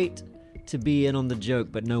great to be in on the joke,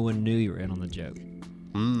 but no one knew you were in on the joke.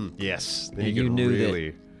 Yes. Then And you you could knew really.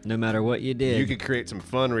 that no matter what you did. You could create some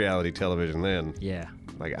fun reality television then. Yeah.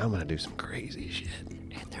 Like, I'm gonna do some crazy shit.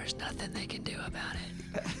 And there's nothing they can do about it.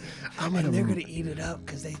 and they're gonna eat it up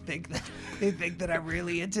because they think that I'm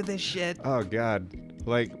really into this shit. Oh God,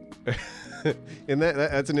 like, and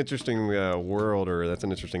that's an interesting world, or that's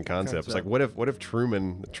an interesting concept. It's like, what if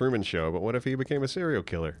the Truman Show, but what if he became a serial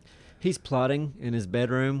killer? He's plotting in his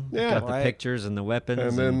bedroom. Yeah. Got the Right. pictures and the weapons.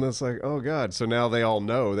 And then it's like, oh God, so now they all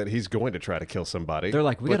know that he's going to try to kill somebody. they're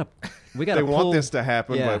like, we But gotta they pull, want this to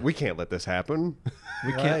happen, Yeah. but we can't let this happen.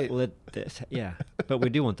 we Right. can't let this. Yeah, but we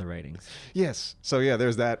do want the ratings. Yes. So yeah,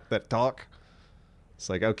 there's that talk. It's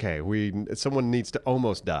like, okay, someone needs to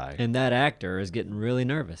almost die. And that actor is getting really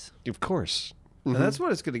nervous. Of course. And that's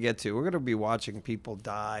what it's gonna get to. We're gonna be watching people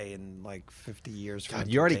die in like 50 years. For God,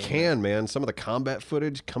 you already entertainment. can, man. Some of the combat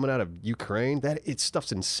footage coming out of Ukraine,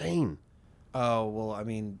 stuff's insane. Oh well, I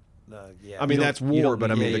mean, yeah. I mean, that's war, but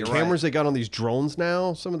I mean, the you're cameras right. they got on these drones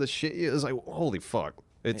now, some of the shit is like, holy fuck.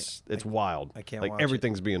 It's wild. I can't like watch it.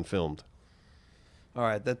 everything's being filmed. All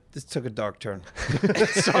right, this took a dark turn.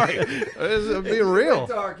 Sorry, I'm being real.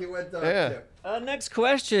 Dark. It went dark. Yeah. too. Next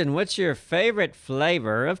question: what's your favorite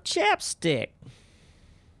flavor of chapstick?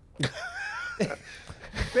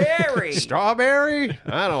 Berry. Strawberry?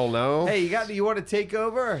 I don't know. Hey, you want to take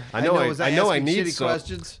over? I know I was know I asking need shitty some.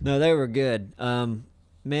 questions. No, they were good.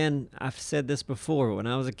 Man, I've said this before, but when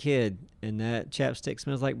I was a kid and that chapstick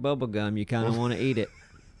smells like bubble gum, you kind of want to eat it.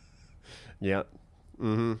 Yeah.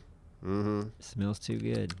 It smells too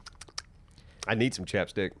good. I need some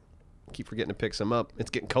chapstick. Keep forgetting to pick some up. It's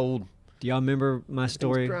getting cold. Do y'all remember my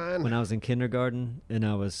story drying. when I was in kindergarten and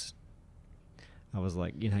I was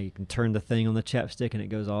like, you know, how you can turn the thing on the chapstick and it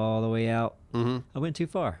goes all the way out. Mm-hmm. I went too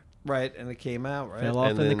far. Right, and it came out, right? Fell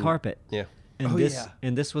off And in then- the carpet. Yeah. And Oh, this yeah.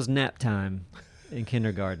 and this was nap time in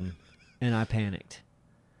kindergarten, and I panicked.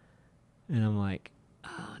 And I'm like,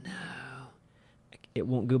 oh no, it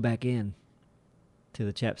won't go back in to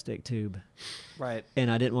the chapstick tube. Right,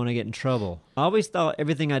 And I didn't want to get in trouble. I always thought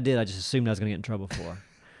everything I did, I just assumed I was going to get in trouble for.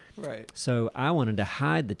 right. So I wanted to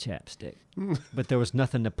hide the chapstick, but there was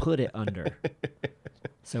nothing to put it under.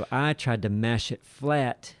 So I tried to mash it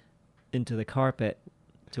flat into the carpet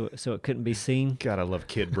so it couldn't be seen. God, I love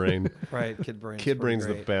kid brain. Right, kid brain. Kid brain's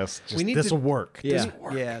the best. We need This will to- work. Yeah. This'll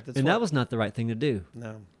work. Yeah, that's And what, that was not the right thing to do.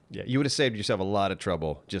 no. Yeah, you would have saved yourself a lot of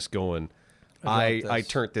trouble just going, I dropped I this.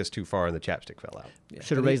 turned this too far and the chapstick fell out. Yeah.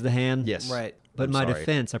 Should have But raised the hand. Yes. Right. But in I'm my sorry.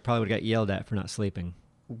 defense, I probably would have got yelled at for not sleeping.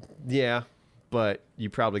 Yeah, but you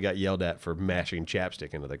probably got yelled at for mashing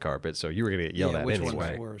chapstick into the carpet, so you were going to get yelled at which anyway. one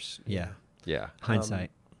was worse? Yeah. Yeah.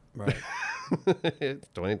 Hindsight. Right. It's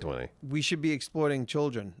 2020. We should be exploiting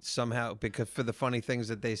children somehow because for the funny things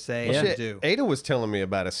that they say Yeah. and Shit, do. Ada was telling me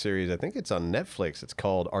about a series. I think it's on Netflix. It's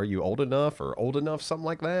called "Are You Old Enough" or "Old Enough," something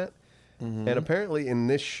like that. Mm-hmm. And apparently, in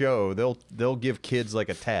this show, they'll give kids like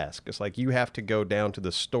a task. It's like you have to go down to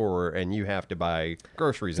the store and you have to buy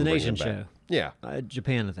groceries. It's an and bring Asian them back. show. Yeah,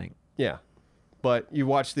 Japan, I think. yeah. But you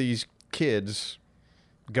watch these kids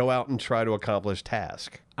go out and try to accomplish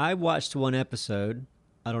task. I watched one episode.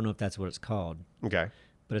 I don't know if that's what it's called, Okay.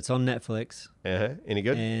 but it's on Netflix. Any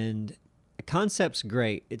good? And the concept's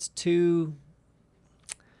great. It's too,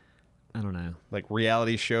 I don't know, Like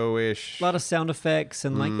reality show-ish. a lot of sound effects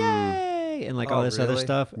and like, yay, and like all Oh, this other really?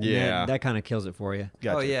 stuff. And Yeah. that kind of kills it for you.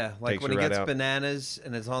 Gotcha. Oh yeah, like Takes when you he right gets out. bananas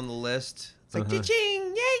and it's on the list. It's like Uh-huh.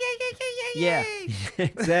 ching, yeah.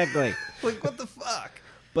 Exactly. Like what the fuck?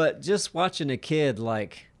 But just watching a kid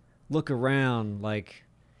like look around, like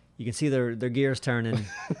you can see their gears turning,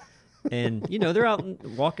 and you know they're out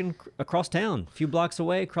walking across town, a few blocks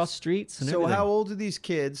away, across streets, and So everything. how old are these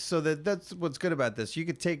kids? So that's what's good about this. You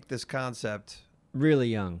could take this concept. Really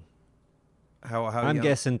young. How I'm young?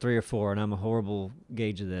 guessing 3 or 4, and I'm a horrible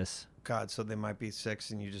gauge of this. God, so they might be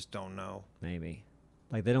 6 and you just don't know. Maybe,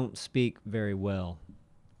 like they don't speak very well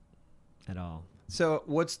at all. So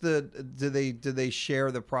what's the do they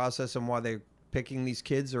share the process and why they're picking these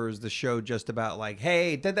kids, or is the show just about like,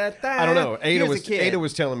 hey, da da da? I don't know. here's a kid. Ada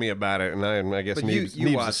was telling me about it, and I guess But Neebs you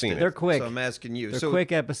has watched seen it. it. They're quick. So I'm asking you. They're so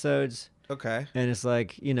quick episodes, okay. and it's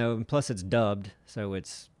like, you know, and plus it's dubbed, so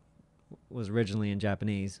was originally in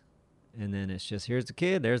Japanese, and then it's just here's the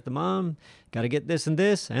kid, there's the mom, got to get this and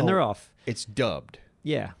this, and they're off. It's dubbed.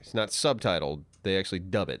 Yeah, It's not subtitled. They actually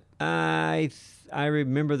dub it. I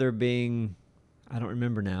remember there being, I don't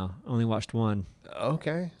remember now. Only watched one.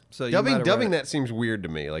 Okay. So you might have dubbing read- that seems weird to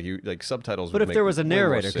me. Like subtitles. But would if make there was a way more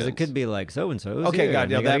narrator, because it sense. could be like so and so. Okay, God,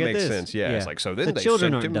 yeah, that makes sense. Yeah, it's like so. Then the they children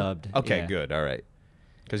sent aren't him- dubbed. Okay, Yeah. good. All right.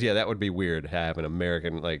 Because yeah, that would be weird. Have an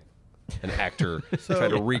American like an actor try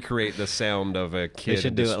to recreate the sound of a They kid in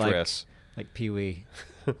should do it distress. like Pee Wee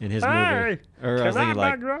in his movie. Or I was thinking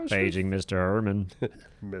like Paging Mr. Herman.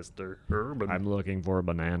 Mr. Urban. I'm looking for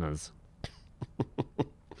bananas.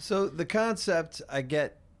 So the concept, I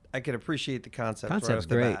can appreciate the concept. Concept's right off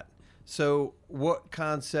the great. bat. So what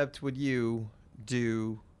concept would you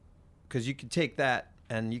do? Because you could take that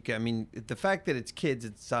and you can. I mean, the fact that it's kids,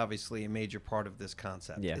 it's obviously a major part of this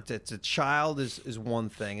concept. Yeah. It's a child is one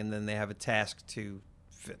thing, and then they have a task to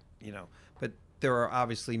fit. You know, but there are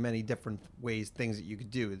obviously many different things that you could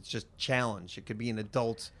do. It's just challenge. It could be an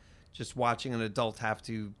adult, just watching an adult have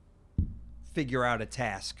to figure out a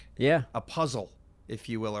task, Yeah. a puzzle, if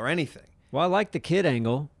you will, or anything. Well, I like the kid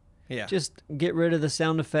angle. Yeah. Just get rid of the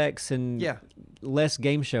sound effects and Yeah. less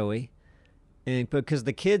game showy. And because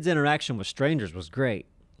the kids' interaction with strangers was great.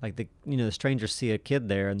 Like the strangers see a kid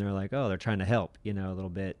there and they're like, oh, they're trying to help, a little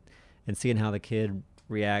bit, and seeing how the kid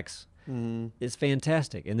reacts is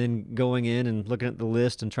fantastic. And then going in and looking at the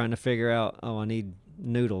list and trying to figure out, oh, I need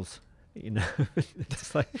noodles.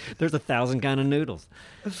 It's like there's 1,000 kind of noodles.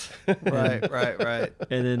 right.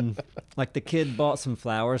 And then, like, the kid bought some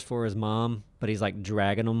flowers for his mom, but he's like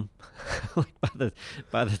dragging them like,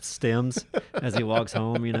 by the stems as he walks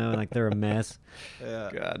home. Like they're a mess.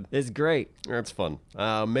 God, It's great. that's fun.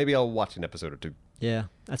 Maybe I'll watch an episode or two. Yeah,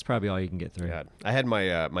 that's probably all you can get through. God, I had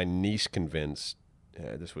my niece convinced.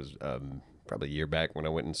 This was probably a year back when I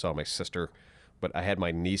went and saw my sister but I had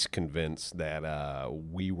my niece convinced that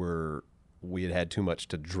we had had too much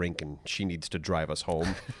to drink and she needs to drive us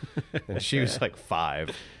home. And she was like 5.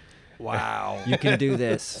 Wow. You can do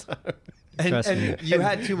this. Trust me. And you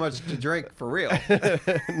had too much to drink for real.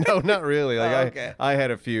 No, not really. Like okay. I had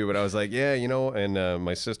a few, but I was like, yeah, and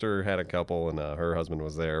my sister had a couple and her husband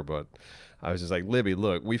was there, but I was just like, Libby,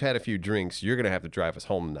 look, we've had a few drinks. You're going to have to drive us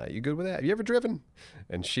home tonight. You good with that? Have you ever driven?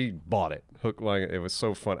 And she bought it. Hook, line. It was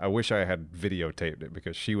so fun. I wish I had videotaped it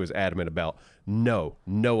because she was adamant about, no,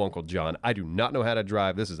 Uncle John. I do not know how to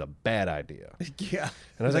drive. This is a bad idea. Yeah.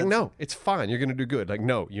 And I was like, no, it's fine. You're going to do good. Like,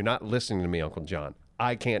 no, you're not listening to me, Uncle John.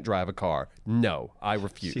 I can't drive a car. No, I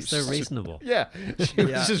refuse. She's so reasonable. Yeah. She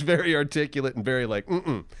was just very articulate and very like,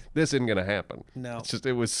 this isn't going to happen. No. It's just,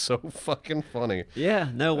 it was so fucking funny. Yeah,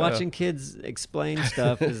 no, watching kids explain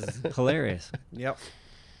stuff is hilarious. Yep.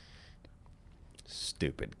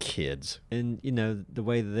 Stupid kids. And, the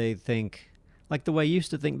way they think, like the way you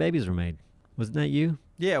used to think babies were made. Wasn't that you?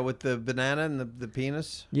 Yeah, with the banana and the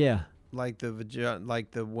penis, Yeah. like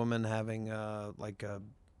like the woman having the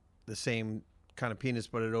same kind of penis,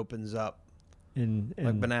 but it opens up And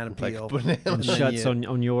like banana like peel, banana. and and then shuts you-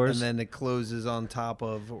 on yours. and then it closes on top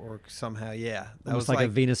of, or somehow, yeah, that Almost was like a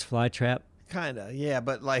Venus flytrap. kind of, yeah,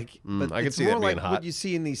 but like, but I could it's see that more being like hot. what you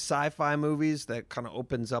see in these sci-fi movies that kind of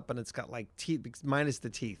opens up and it's got like teeth, minus the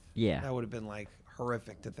teeth. Yeah. That would have been like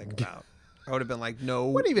horrific to think about. I would have been like, no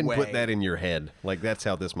What even way. put that in your head? Like, that's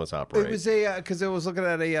how this must operate. It was because I was looking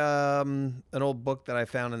at an old book that I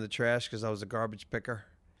found in the trash because I was a garbage picker,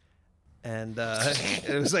 and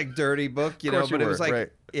it was like dirty book, Of course but you it was were, like right.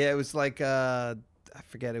 it was like I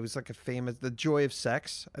forget, it was like a famous The Joy of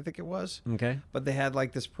Sex, I think it was. Okay. But they had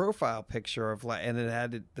like this profile picture of like, and it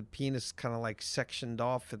had the penis kind of like sectioned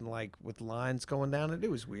off and like with lines going down it. It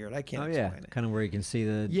was weird. I can't Oh, yeah. explain it. Kind of where you can see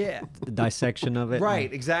the Yeah. the dissection of it.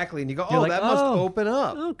 Right, exactly. And you go, You're oh, like, that must oh, open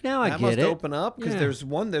up. oh, now I that get must it. open up because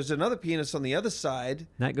Yeah. there's another penis on the other side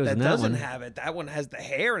That goes in that doesn't one. have it. That one has the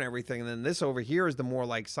hair and everything. And then this over here is the more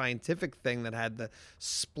like scientific thing that had the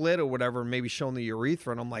split or whatever, maybe showing the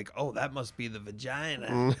urethra. And I'm like, oh, that must be the vagina.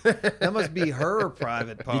 That must be her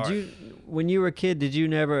private part. Did you, when you were a kid, did you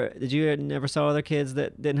never saw other kids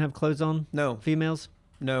that didn't have clothes on? No. Females?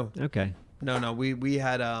 No, Okay. no. We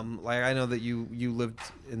had like I know that you lived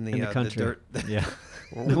in the country. dirt. Yeah.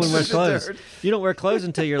 No one wears clothes. Dirt. You don't wear clothes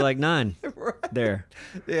until you're like 9. There.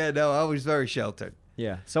 Yeah, no, I was very sheltered.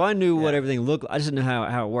 Yeah. So I knew what Yeah. everything looked like. I just didn't know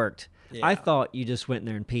how it worked. Yeah. I thought you just went in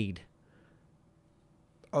there and peed.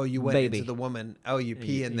 Oh, you went Baby. into the woman. Oh, you Yeah,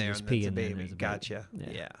 pee you- in you there just and pee that's a in there and baby. there's a baby. Gotcha. Yeah.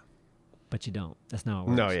 Yeah. But you don't. That's not how it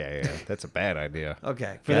works. No, yeah. That's a bad idea.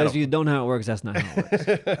 Okay. For those of you who don't know how it works, that's not how it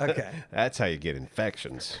works. Okay. That's how you get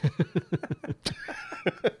infections.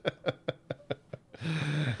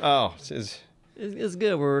 Oh, It's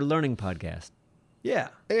good. We're a learning podcast. Yeah.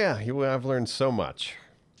 yeah. I've learned so much.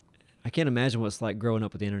 I can't imagine what it's like growing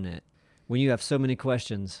up with the internet when you have so many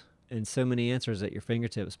questions and so many answers at your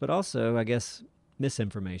fingertips, but also, I guess,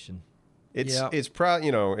 misinformation. It's Yeah. it's proud.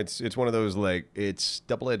 It's one of those like it's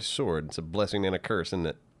double-edged sword. It's a blessing and a curse, isn't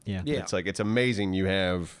it? Yeah. Yeah. It's like it's amazing you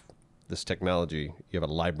have this technology. You have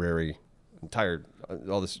a library,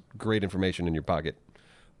 all this great information in your pocket,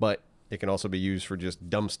 but it can also be used for just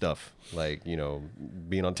dumb stuff like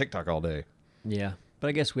being on TikTok all day. Yeah. But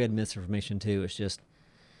I guess we had misinformation too. It's just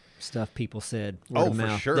stuff people said word of for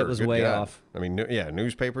mouth sure. that was Good way God. off. I mean,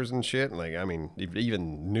 newspapers and shit. Like, I mean,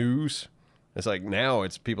 even news. It's like now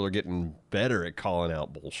people are getting better at calling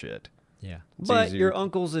out bullshit. Yeah. It's But easier. your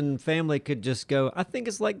uncles and family could just go, I think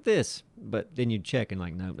it's like this. But then you'd check and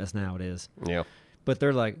like, no, that's not how it is. Yeah. But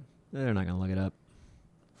they're like, they're not going to look it up.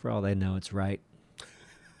 For all they know, it's right.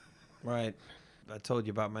 Right. I told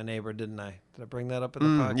you about my neighbor, didn't I? Did I bring that up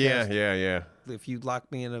in the podcast? Yeah. If you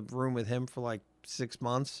locked me in a room with him for like 6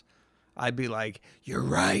 months, I'd be like, "You're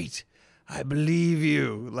right. I believe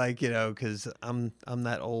you." Like, because I'm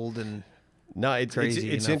that old and No, it's Crazy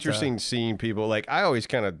it's enough interesting seeing people. Like, I always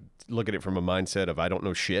kind of look at it from a mindset of I don't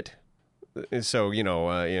know shit. So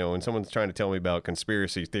when someone's trying to tell me about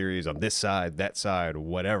conspiracy theories on this side, that side,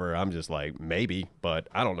 whatever, I'm just like maybe, but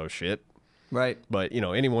I don't know shit. right. But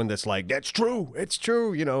anyone that's like that's true, it's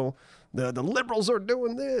true. The liberals are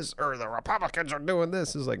doing this or the Republicans are doing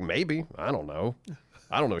this is like maybe I don't know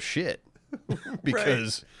shit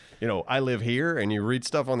because I live here and you read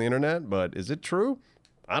stuff on the internet, but is it true?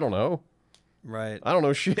 I don't know. Right. I don't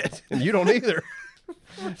know shit, and you don't either.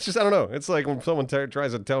 It's just I don't know. It's like when someone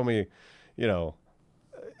tries to tell me,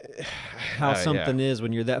 How yeah. something is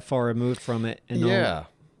when you're that far removed from it. And yeah.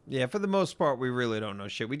 Yeah, for the most part, we really don't know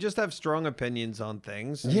shit. We just have strong opinions on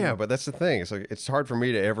things. Yeah, but that's the thing. It's like it's hard for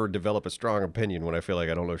me to ever develop a strong opinion when I feel like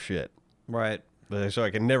I don't know shit. Right. so I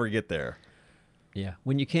can never get there. Yeah,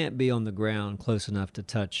 when you can't be on the ground close enough to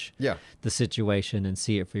touch Yeah. the situation and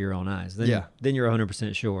see it for your own eyes, then Yeah. then you're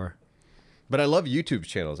 100% sure. But I love YouTube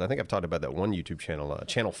channels. I think I've talked about that one YouTube channel,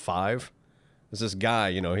 Channel 5. There's this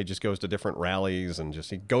guy, he just goes to different rallies and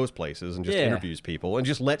he goes places and just Yeah. interviews people and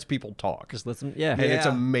just lets people talk. Just let them, yeah. And it's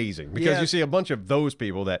Yeah. amazing because Yeah. you see a bunch of those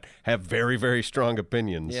people that have very, very strong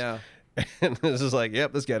opinions. Yeah. And this is like,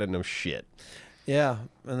 yep, this guy doesn't know shit. Yeah,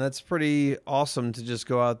 and that's pretty awesome to just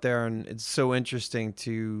go out there, and it's so interesting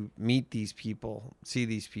to meet these people, see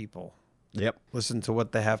these people, Yep. listen to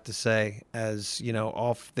what they have to say, as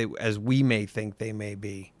as we may think they may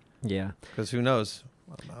be, Yeah. because who knows?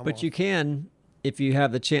 But you can, if you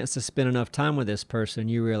have the chance to spend enough time with this person,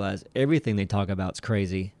 you realize everything they talk about is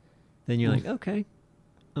crazy. Then you're like, okay,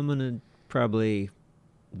 I'm going to probably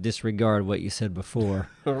disregard what you said before.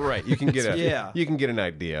 Right. You can get Yeah. you can get an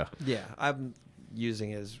idea. Yeah, I'm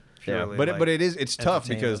using it as Yeah, purely but it's tough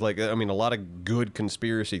because entertainment. a lot of good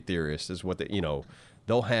conspiracy theorists is what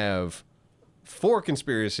they'll have 4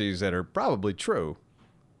 conspiracies that are probably true,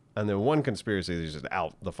 and then one conspiracy that's just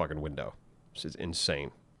out the fucking window. This is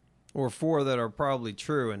insane. or 4 that are probably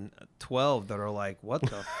true, and 12 that are like, what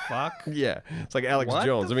the fuck? Yeah, it's like Alex What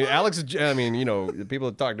Jones. the I mean, fuck? the people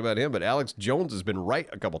have talked about him, but Alex Jones has been right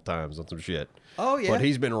a couple times on some shit. Oh yeah, But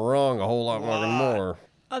he's been wrong a whole lot more.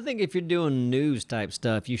 I think if you're doing news type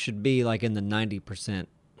stuff, you should be like in the 90%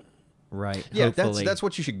 right. Yeah, hopefully. that's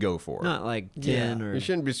what you should go for. Not like 10 Yeah. or You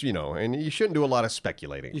shouldn't be, and you shouldn't do a lot of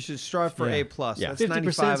speculating. you should strive for Yeah. A plus. Yeah. That's 50%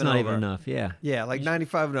 95 is and not over. even enough. Yeah. Yeah, like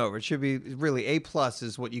 95 and over. It should be really A plus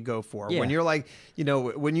is what you go for. Yeah. When you're like,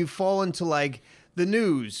 when you fall into like the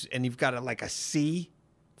news and you've got like a C,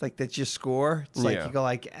 it's like that's your score. It's like Yeah. you go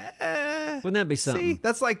like, Wouldn't that be something? C?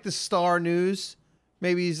 That's like the Star News.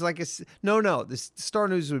 Maybe he's like no. The Star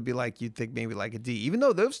News would be like you'd think maybe like a D. Even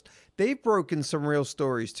though they've broken some real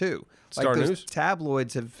stories too. Star like those News?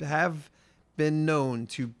 tabloids have been known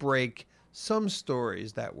to break some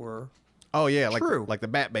stories that were Oh yeah, True. like the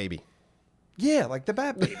Bat Baby. like the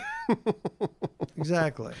Bat Baby.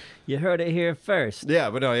 Exactly. You heard it here first. Yeah,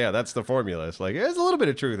 but no, yeah, that's the formula. It's like there's a little bit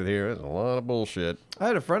of truth in here. There's a lot of bullshit. I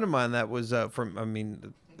had a friend of mine that was an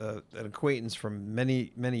acquaintance from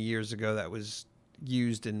many, many years ago that was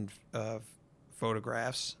used in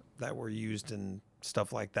photographs that were used in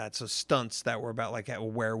stuff like that. So stunts that were about like a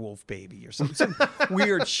werewolf baby or some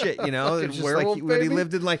weird shit, It's just Werewolf like when he baby?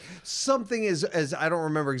 lived in like something as I don't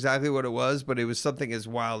remember exactly what it was, but it was something as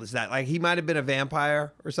wild as that. Like he might have been a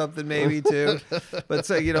vampire or something maybe too. But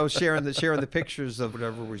so sharing the pictures of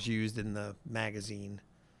whatever was used in the magazine,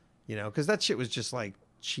 because that shit was just like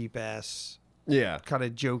cheap ass Yeah, kind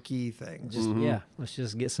of jokey thing. Just yeah, let's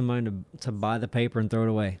just get somebody to buy the paper and throw it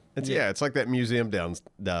away. it's like that museum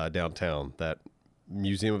downtown, that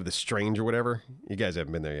Museum of the Strange or whatever. You guys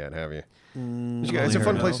haven't been there yet, have you? It's a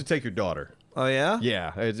fun place to take your daughter. Oh yeah?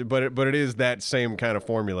 Yeah, but it is that same kind of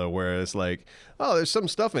formula where it's like, oh, there's some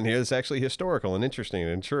stuff in here that's actually historical and interesting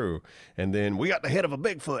and true, and then we got the head of a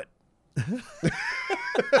Bigfoot.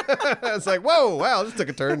 It's like, whoa, wow, this took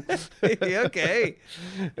a turn. Okay.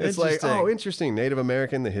 It's like, Interesting. oh, interesting, Native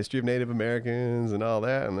American, the history of Native Americans and all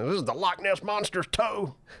that, and this is the Loch Ness Monster's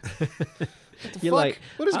toe. You're Fuck, like,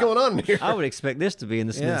 what is going on here? I would expect this to be in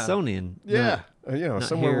the Yeah. Smithsonian. Yeah, not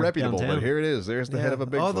somewhere here, reputable, downtown. but here it is. There's the head of a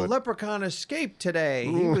Bigfoot. Oh, the leprechaun escaped today.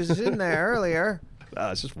 He was in there earlier.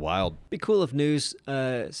 It's just wild. Be cool if news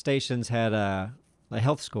stations had a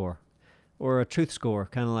health score or a truth score,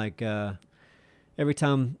 kind of like every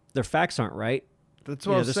time their facts aren't right. That's Yeah,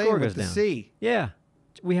 what I was the saying score with goes the down. C. Yeah,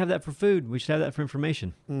 we have that for food. We should have that for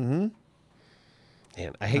information.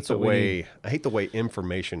 Man, I hate That's the what we way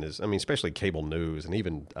information is. I mean, especially cable news and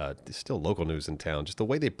even still local news in town. Just the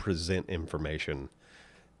way they present information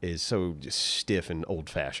is so just stiff and old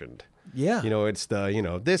fashioned. Yeah. It's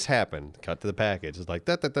the this happened. Cut to the package. It's like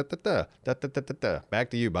da da da da da da da da da da. Back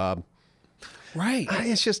to you, Bob. Right.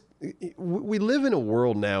 It's just we live in a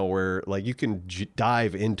world now where like you can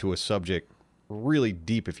dive into a subject really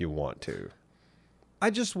deep if you want to. I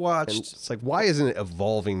just And watched. it's like, why isn't it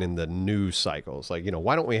evolving in the news cycles? Like,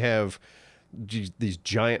 why don't we have these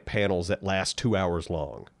giant panels that last 2 hours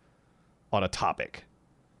long on a topic?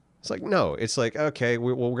 It's like, no, it's like, okay,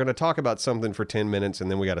 we're going to talk about something for 10 minutes and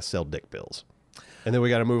then we got to sell dick pills. And then we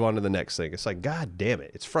got to move on to the next thing. It's like, God damn it.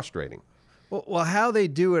 It's frustrating. Well, how they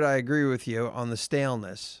do it, I agree with you on the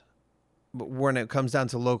staleness. But when it comes down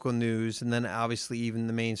to local news, and then obviously even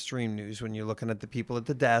the mainstream news, when you're looking at the people at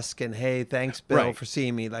the desk and hey, thanks Bill Right. for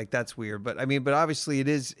seeing me, like that's weird. But but obviously it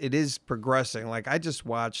is progressing. Like I just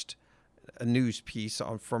watched a news piece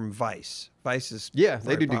from Vice. Vice is Yeah,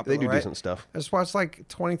 they very do popular, right? decent stuff. I just watched like a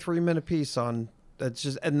 23-minute piece on That's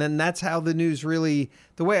just, and then that's how the news really,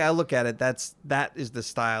 the way I look at it, that is the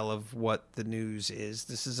style of what the news is.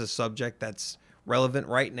 This is a subject that's relevant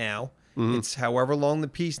right now. It's however long the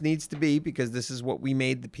piece needs to be, because this is what we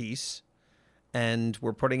made the piece, and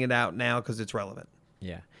we're putting it out now because it's relevant.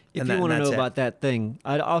 Yeah. If And you that- want to and know that's it. about that thing,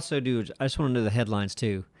 I just want to know the headlines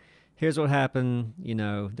too. Here's what happened.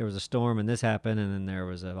 There was a storm and this happened, and then there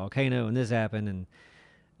was a volcano and this happened,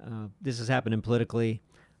 and this is happening politically.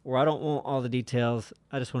 Or I don't want all the details.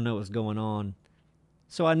 I just want to know what's going on.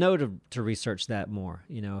 So I know to research that more,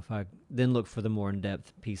 if I then look for the more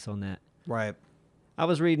in-depth piece on that. Right. I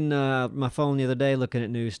was reading my phone the other day looking at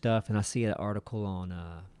news stuff, and I see an article on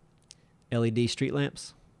LED street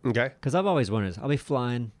lamps. Okay. Because I've always wondered, I'll be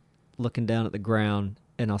flying, looking down at the ground,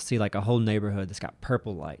 and I'll see like a whole neighborhood that's got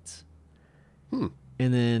purple lights.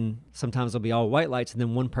 And then sometimes there'll be all white lights and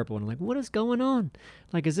then one purple. And I'm like, what is going on?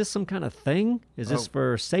 Like, is this some kind of thing? Is this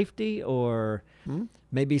for safety? Or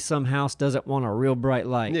maybe some house doesn't want a real bright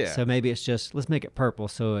light. Yeah. So maybe it's just, let's make it purple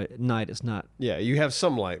so at night it's not. Yeah, you have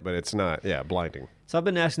some light, but it's not, blinding. So I've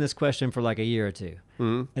been asking this question for like a year or two.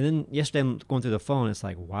 And then yesterday I'm going through the phone. It's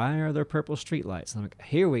like, why are there purple streetlights? And I'm like,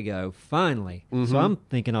 here we go, finally. So I'm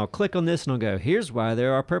thinking I'll click on this and I'll go, here's why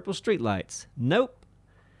there are purple streetlights. Nope.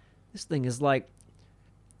 This thing is like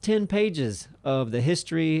 10 pages of the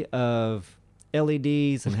history of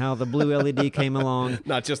LEDs and how the blue LED came along.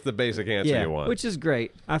 Not just the basic answer you want. Which is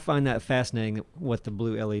great. I find that fascinating, what the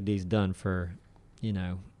blue LED's done for,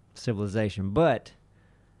 civilization. But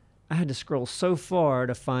I had to scroll so far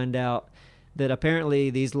to find out that apparently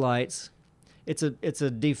these lights, it's a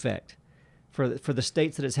defect. For the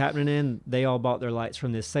states that it's happening in, they all bought their lights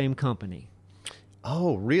from this same company.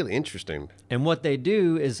 Oh, really interesting. And what they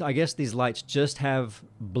do is, I guess these lights just have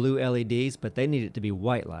blue LEDs, but they need it to be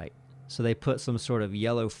white light. So they put some sort of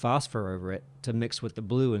yellow phosphor over it to mix with the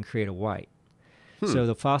blue and create a white. So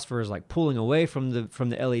the phosphor is like pulling away from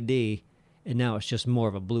the LED, and now it's just more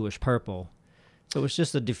of a bluish purple. So it's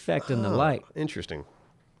just a defect in the light. Interesting.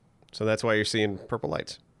 So that's why you're seeing purple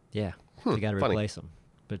lights. Yeah, you got to funny. replace them.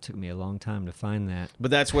 But it took me a long time to find that.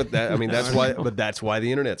 But that's what that. I mean, that's why. But that's why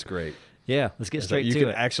the internet's great. Yeah, let's get So straight you to can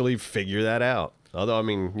it. actually figure that out. Although, I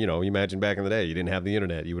mean, you imagine back in the day, you didn't have the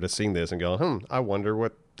internet. You would have seen this and go, I wonder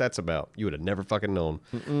what that's about. You would have never fucking known.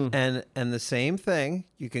 And the same thing,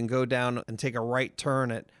 you can go down and take a right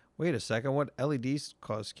turn at. Wait a second, what LEDs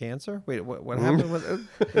cause cancer? Wait, what happened with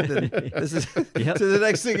this? Is Yep. to the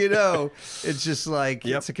next thing you know, it's just like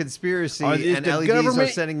it's a conspiracy, Is and the LEDs are government-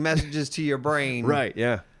 sending messages to your brain. Right,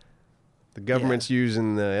 yeah. The government's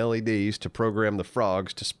using the LEDs to program the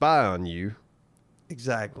frogs to spy on you.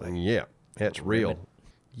 Exactly. Yeah, that's real.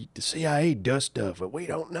 The CIA does stuff, but we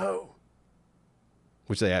don't know.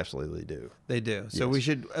 Which they absolutely do. They do. So Yes. we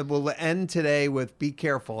should. We'll end today with be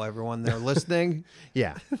careful, everyone. They're listening.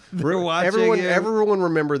 Yeah. They're watching Everyone, you. everyone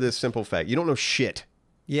remember this simple fact. You don't know shit.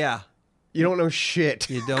 Yeah. You don't know shit.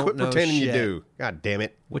 You don't Quit know pretending you shit. do. God damn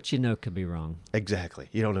it. What you know could be wrong. Exactly.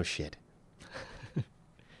 You don't know shit.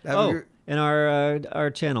 And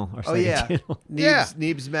our channel, our Oh second yeah. channel.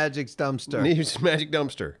 Neeb's Magic's Dumpster. Needs Magic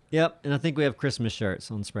Dumpster. Yep, and I think we have Christmas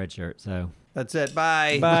shirts on Spreadshirt. So That's it.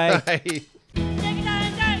 Bye. bye. Bye.